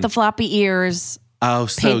Amazon. Get the floppy ears. Oh,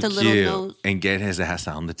 so paint the little cute. nose. And get his ass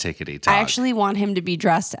on the tickety talk. I actually want him to be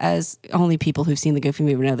dressed as, only people who've seen the Goofy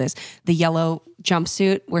movie know this, the yellow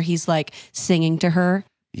jumpsuit where he's like singing to her.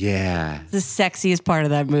 Yeah. The sexiest part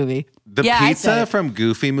of that movie. The pizza from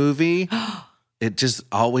Goofy movie, it just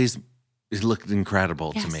always it looked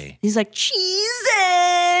incredible to me. He's like, cheese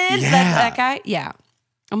that guy. Yeah.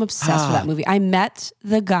 I'm obsessed with that movie. I met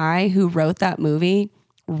the guy who wrote that movie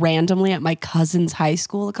randomly at my cousin's high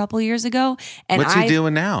school a couple years ago. And what's he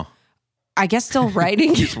doing now? I guess still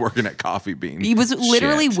writing. He's working at Coffee Bean. He was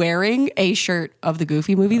literally wearing a shirt of the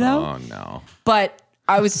Goofy movie though. Oh no. But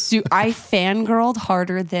I fangirled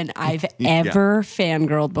harder than I've ever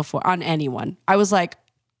fangirled before on anyone. I was like,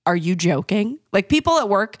 are you joking? Like people at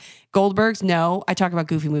work, Goldbergs, no, I talk about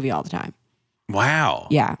Goofy movie all the time. Wow.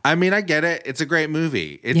 Yeah. I mean, I get it. It's a great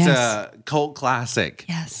movie. It's Yes. a cult classic.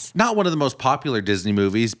 Yes. Not one of the most popular Disney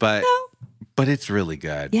movies, but it's really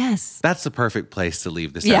good. Yes. That's the perfect place to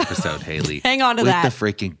leave this Yeah. episode, Haley. Hang on to with that. the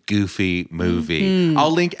freaking goofy movie.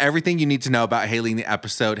 I'll link everything you need to know about Haley in the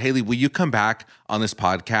episode. Haley, will you come back on this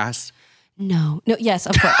podcast? No. Yes,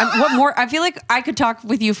 of course. What more? I feel like I could talk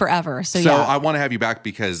with you forever. So yeah. I want to have you back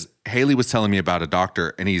because Haley was telling me about a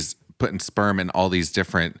doctor and he's putting sperm in all these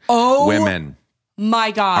different women.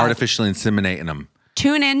 My God. Artificially inseminating them.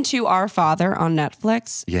 Tune in to Our Father on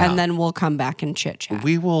Netflix, and then we'll come back and chit chat.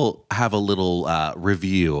 We will have a little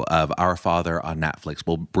review of Our Father on Netflix.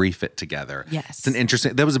 We'll brief it together. Yes. It's an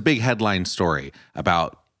interesting, there was a big headline story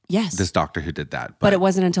about this doctor who did that. But it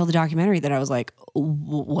wasn't until the documentary that I was like,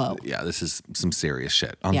 whoa. Yeah, this is some serious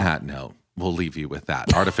shit. On Yeah. that note, we'll leave you with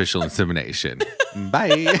that. Artificial insemination.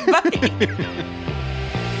 Bye. Bye.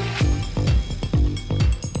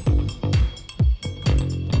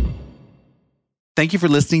 Thank you for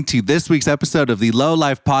listening to this week's episode of the Low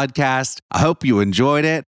Life Podcast. I hope you enjoyed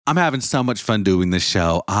it. I'm having so much fun doing this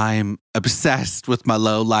show. I'm obsessed with my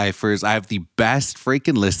low lifers. I have the best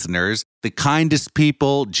freaking listeners, the kindest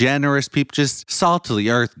people, generous people, just salt of the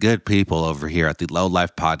earth, good people over here at the Low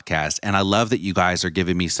Life Podcast. And I love that you guys are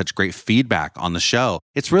giving me such great feedback on the show.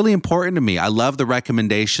 It's really important to me. I love the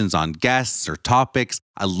recommendations on guests or topics.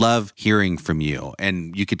 I love hearing from you.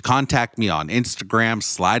 And you could contact me on Instagram,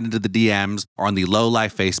 slide into the DMs, or on the Low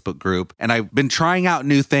Life Facebook group. And I've been trying out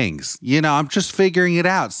new things. I'm just figuring it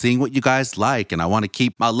out, seeing what you guys like. And I want to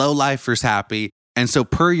keep my low lifers happy. And so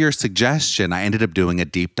per your suggestion, I ended up doing a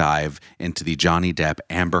deep dive into the Johnny Depp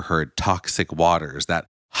Amber Heard toxic waters, that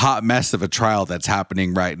hot mess of a trial that's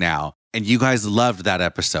happening right now. And you guys loved that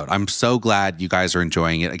episode. I'm so glad you guys are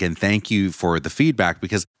enjoying it. Again, thank you for the feedback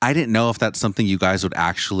because I didn't know if that's something you guys would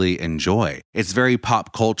actually enjoy. It's very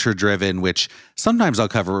pop culture driven, which sometimes I'll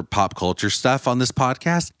cover pop culture stuff on this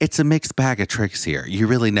podcast. It's a mixed bag of tricks here. You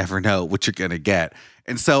really never know what you're going to get.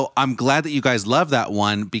 And so I'm glad that you guys love that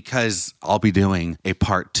one because I'll be doing a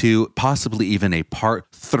part 2, possibly even a part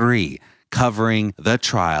 3, covering the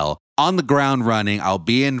trial on the ground running. I'll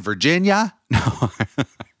be in Virginia. No,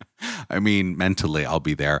 I mean, mentally I'll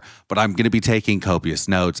be there, but I'm going to be taking copious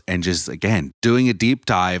notes and just, again, doing a deep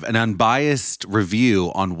dive, an unbiased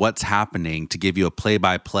review on what's happening to give you a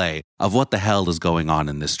play-by-play of what the hell is going on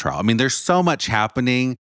in this trial. I mean, there's so much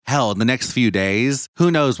happening. Hell, in the next few days,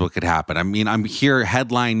 who knows what could happen? I mean, I'm here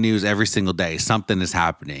headline news every single day. Something is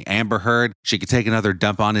happening. Amber Heard, she could take another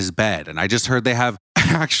dump on his bed. And I just heard they have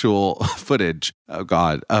actual footage, oh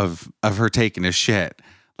God, of her taking a shit.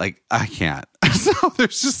 Like, I can't. So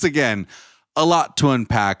there's just, again, a lot to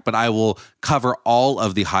unpack, but I will cover all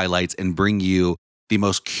of the highlights and bring you the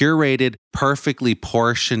most curated, perfectly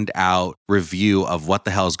portioned out review of what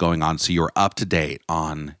the hell is going on. So you're up to date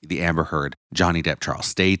on the Amber Heard, Johnny Depp trial.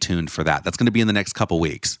 Stay tuned for that. That's going to be in the next couple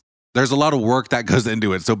weeks. There's a lot of work that goes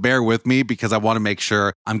into it. So bear with me because I want to make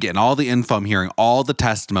sure I'm getting all the info. I'm hearing all the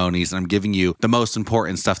testimonies and I'm giving you the most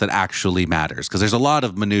important stuff that actually matters. Because there's a lot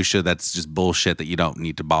of minutia that's just bullshit that you don't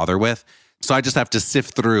need to bother with. So I just have to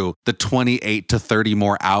sift through the 28 to 30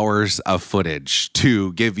 more hours of footage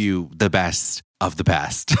to give you the best of the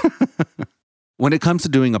best. When it comes to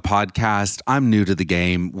doing a podcast, I'm new to the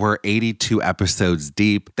game. We're 82 episodes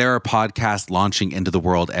deep. There are podcasts launching into the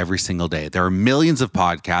world every single day. There are millions of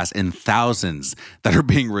podcasts and thousands that are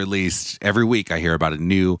being released. Every week I hear about a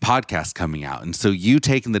new podcast coming out. And so you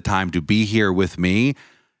taking the time to be here with me,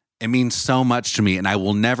 it means so much to me, and I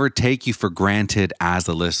will never take you for granted as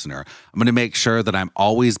a listener. I'm going to make sure that I'm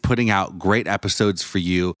always putting out great episodes for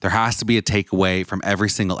you. There has to be a takeaway from every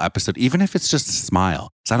single episode, even if it's just a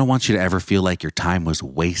smile. So I don't want you to ever feel like your time was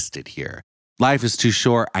wasted here. Life is too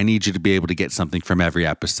short. I need you to be able to get something from every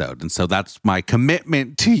episode. And so that's my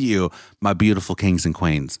commitment to you, my beautiful kings and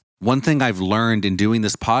queens. One thing I've learned in doing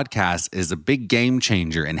this podcast is a big game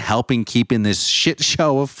changer in helping keeping this shit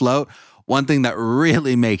show afloat. One thing that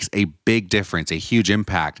really makes a big difference, a huge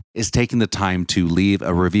impact, is taking the time to leave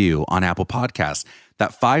a review on Apple Podcasts.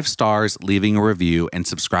 That 5 stars, leaving a review, and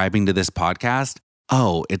subscribing to this podcast,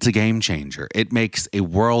 oh, it's a game changer. It makes a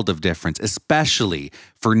world of difference, especially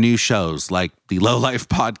for new shows like the Low Life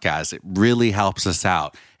Podcast. It really helps us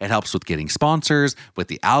out. It helps with getting sponsors, with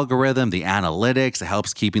the algorithm, the analytics. It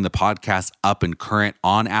helps keeping the podcast up and current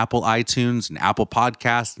on Apple iTunes and Apple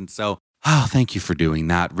Podcasts. And so, oh, thank you for doing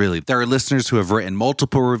that. Really, there are listeners who have written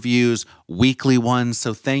multiple reviews, weekly ones.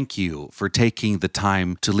 So thank you for taking the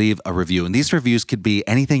time to leave a review. And these reviews could be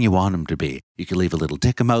anything you want them to be. You could leave a little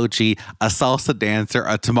dick emoji, a salsa dancer,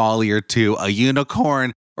 a tamale or two, a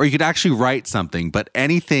unicorn, Or you could actually write something, but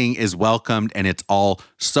anything is welcomed and it's all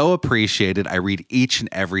so appreciated. I read each and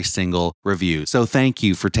every single review. So thank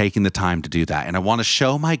you for taking the time to do that. And I want to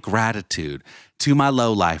show my gratitude to my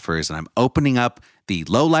low-lifers, and I'm opening up the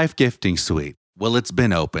Low Life Gifting Suite. Well, it's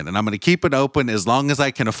been open, and I'm going to keep it open as long as I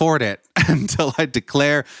can afford it until I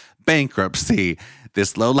declare bankruptcy.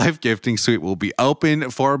 This Low Life Gifting Suite will be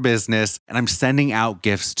open for business, and I'm sending out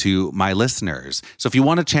gifts to my listeners. So if you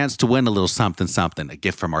want a chance to win a little something, a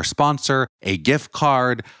gift from our sponsor, a gift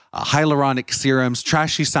card, hyaluronic serums,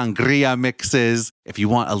 trashy sangria mixes, if you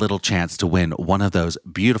want a little chance to win one of those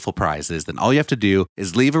beautiful prizes, then all you have to do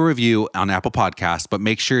is leave a review on Apple Podcasts, but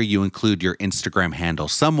make sure you include your Instagram handle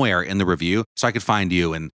somewhere in the review so I could find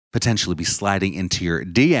you and potentially be sliding into your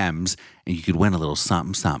DMs, and you could win a little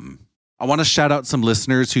something. I want to shout out some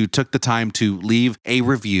listeners who took the time to leave a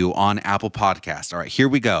review on Apple Podcasts. All right, here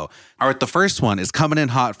we go. All right, the first one is coming in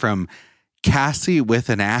hot from Cassie with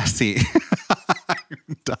an Assy.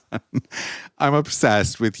 I'm done. I'm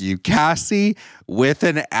obsessed with you. Cassie with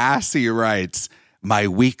an Assy writes, my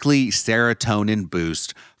weekly serotonin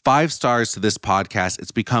boost. 5 stars to this podcast.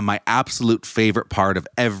 It's become my absolute favorite part of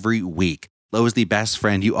every week. Lo is the best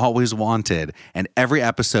friend you always wanted, and every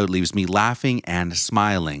episode leaves me laughing and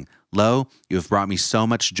smiling. Lo, you have brought me so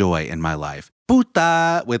much joy in my life.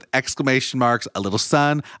 Puta, with exclamation marks, a little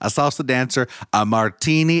sun, a salsa dancer, a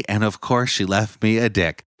martini, and of course, she left me a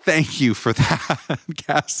dick. Thank you for that,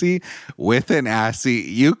 Cassie with an Assy.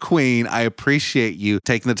 You queen, I appreciate you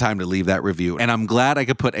taking the time to leave that review, and I'm glad I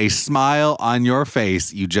could put a smile on your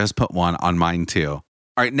face. You just put one on mine too.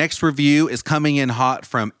 All right, next review is coming in hot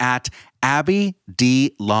from @Abby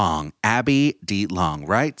D. Long. Abby D. Long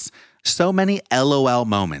writes, so many LOL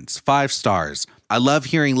moments, 5 stars. I love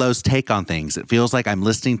hearing Lo's take on things. It feels like I'm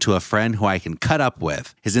listening to a friend who I can cut up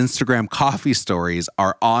with. His Instagram coffee stories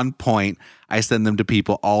are on point. I send them to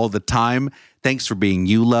people all the time. Thanks for being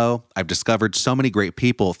you, Lo. I've discovered so many great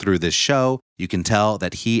people through this show. You can tell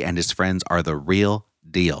that he and his friends are the real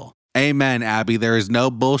deal. Amen, Abby. There is no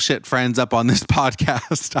bullshit friends up on this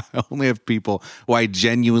podcast. I only have people who I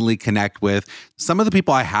genuinely connect with. Some of the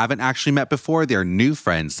people I haven't actually met before, they're new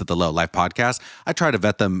friends to the Low Life podcast. I try to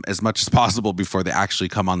vet them as much as possible before they actually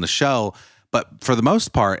come on the show. But for the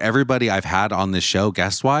most part, everybody I've had on this show,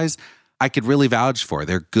 guest-wise, I could really vouch for.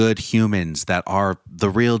 They're good humans that are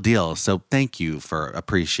the real deal. So thank you for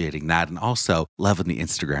appreciating that, and also loving the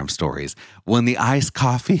Instagram stories. When the iced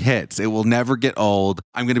coffee hits, it will never get old.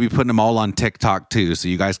 I'm going to be putting them all on TikTok too, so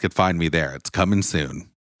you guys could find me there. It's coming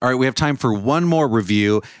soon. All right, we have time for one more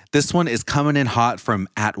review. This one is coming in hot from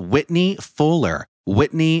 @Whitney Fuller.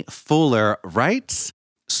 Whitney Fuller writes,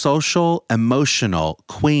 social emotional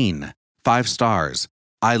queen, 5 stars.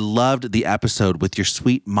 I loved the episode with your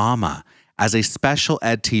sweet mama. As a special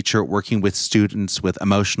ed teacher working with students with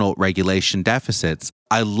emotional regulation deficits,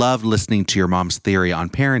 I loved listening to your mom's theory on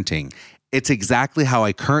parenting. It's exactly how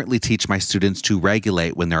I currently teach my students to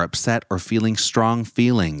regulate when they're upset or feeling strong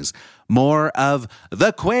feelings. More of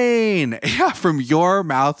the queen. Yeah, from your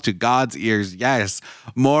mouth to God's ears. Yes,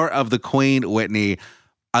 more of the queen, Whitney.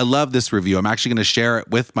 I love this review. I'm actually going to share it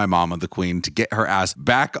with my mama, the queen, to get her ass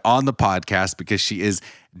back on the podcast because she is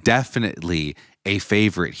definitely a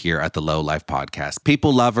favorite here at the Low Life podcast.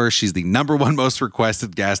 People love her. She's the #1 most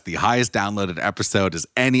requested guest. The highest downloaded episode is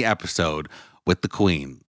any episode with the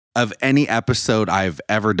queen. Of any episode I've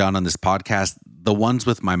ever done on this podcast, the ones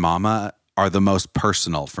with my mama are the most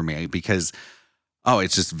personal for me because,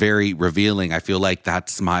 it's just very revealing. I feel like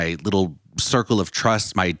that's my little circle of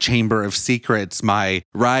trust, my chamber of secrets, my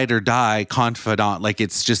ride or die confidant. Like,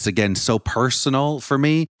 it's just, again, so personal for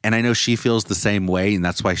me. And I know she feels the same way. And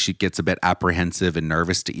that's why she gets a bit apprehensive and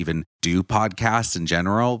nervous to even do podcasts in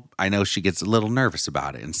general. I know she gets a little nervous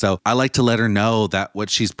about it. And so I like to let her know that what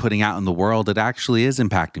she's putting out in the world, it actually is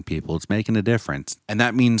impacting people. It's making a difference. And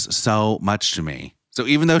that means so much to me. So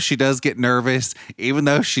even though she does get nervous, even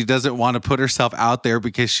though she doesn't want to put herself out there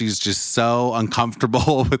because she's just so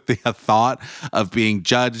uncomfortable with the thought of being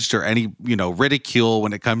judged or any, ridicule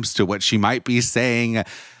when it comes to what she might be saying,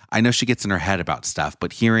 I know she gets in her head about stuff,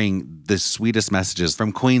 but hearing the sweetest messages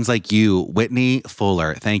from queens like you, Whitney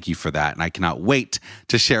Fuller, thank you for that. And I cannot wait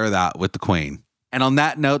to share that with the queen. And on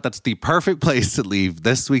that note, that's the perfect place to leave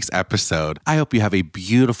this week's episode. I hope you have a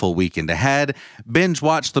beautiful weekend ahead. Binge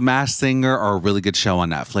watch The Masked Singer or a really good show on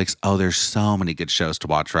Netflix. Oh, there's so many good shows to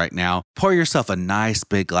watch right now. Pour yourself a nice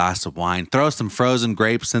big glass of wine. Throw some frozen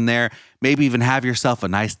grapes in there. Maybe even have yourself a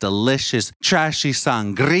nice, delicious, trashy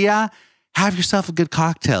sangria. Have yourself a good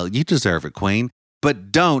cocktail. You deserve it, queen.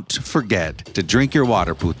 But don't forget to drink your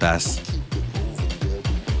water, putas.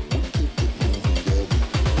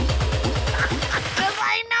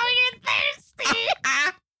 I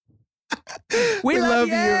love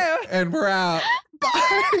you. And we're out.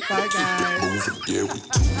 Bye,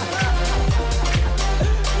 guys.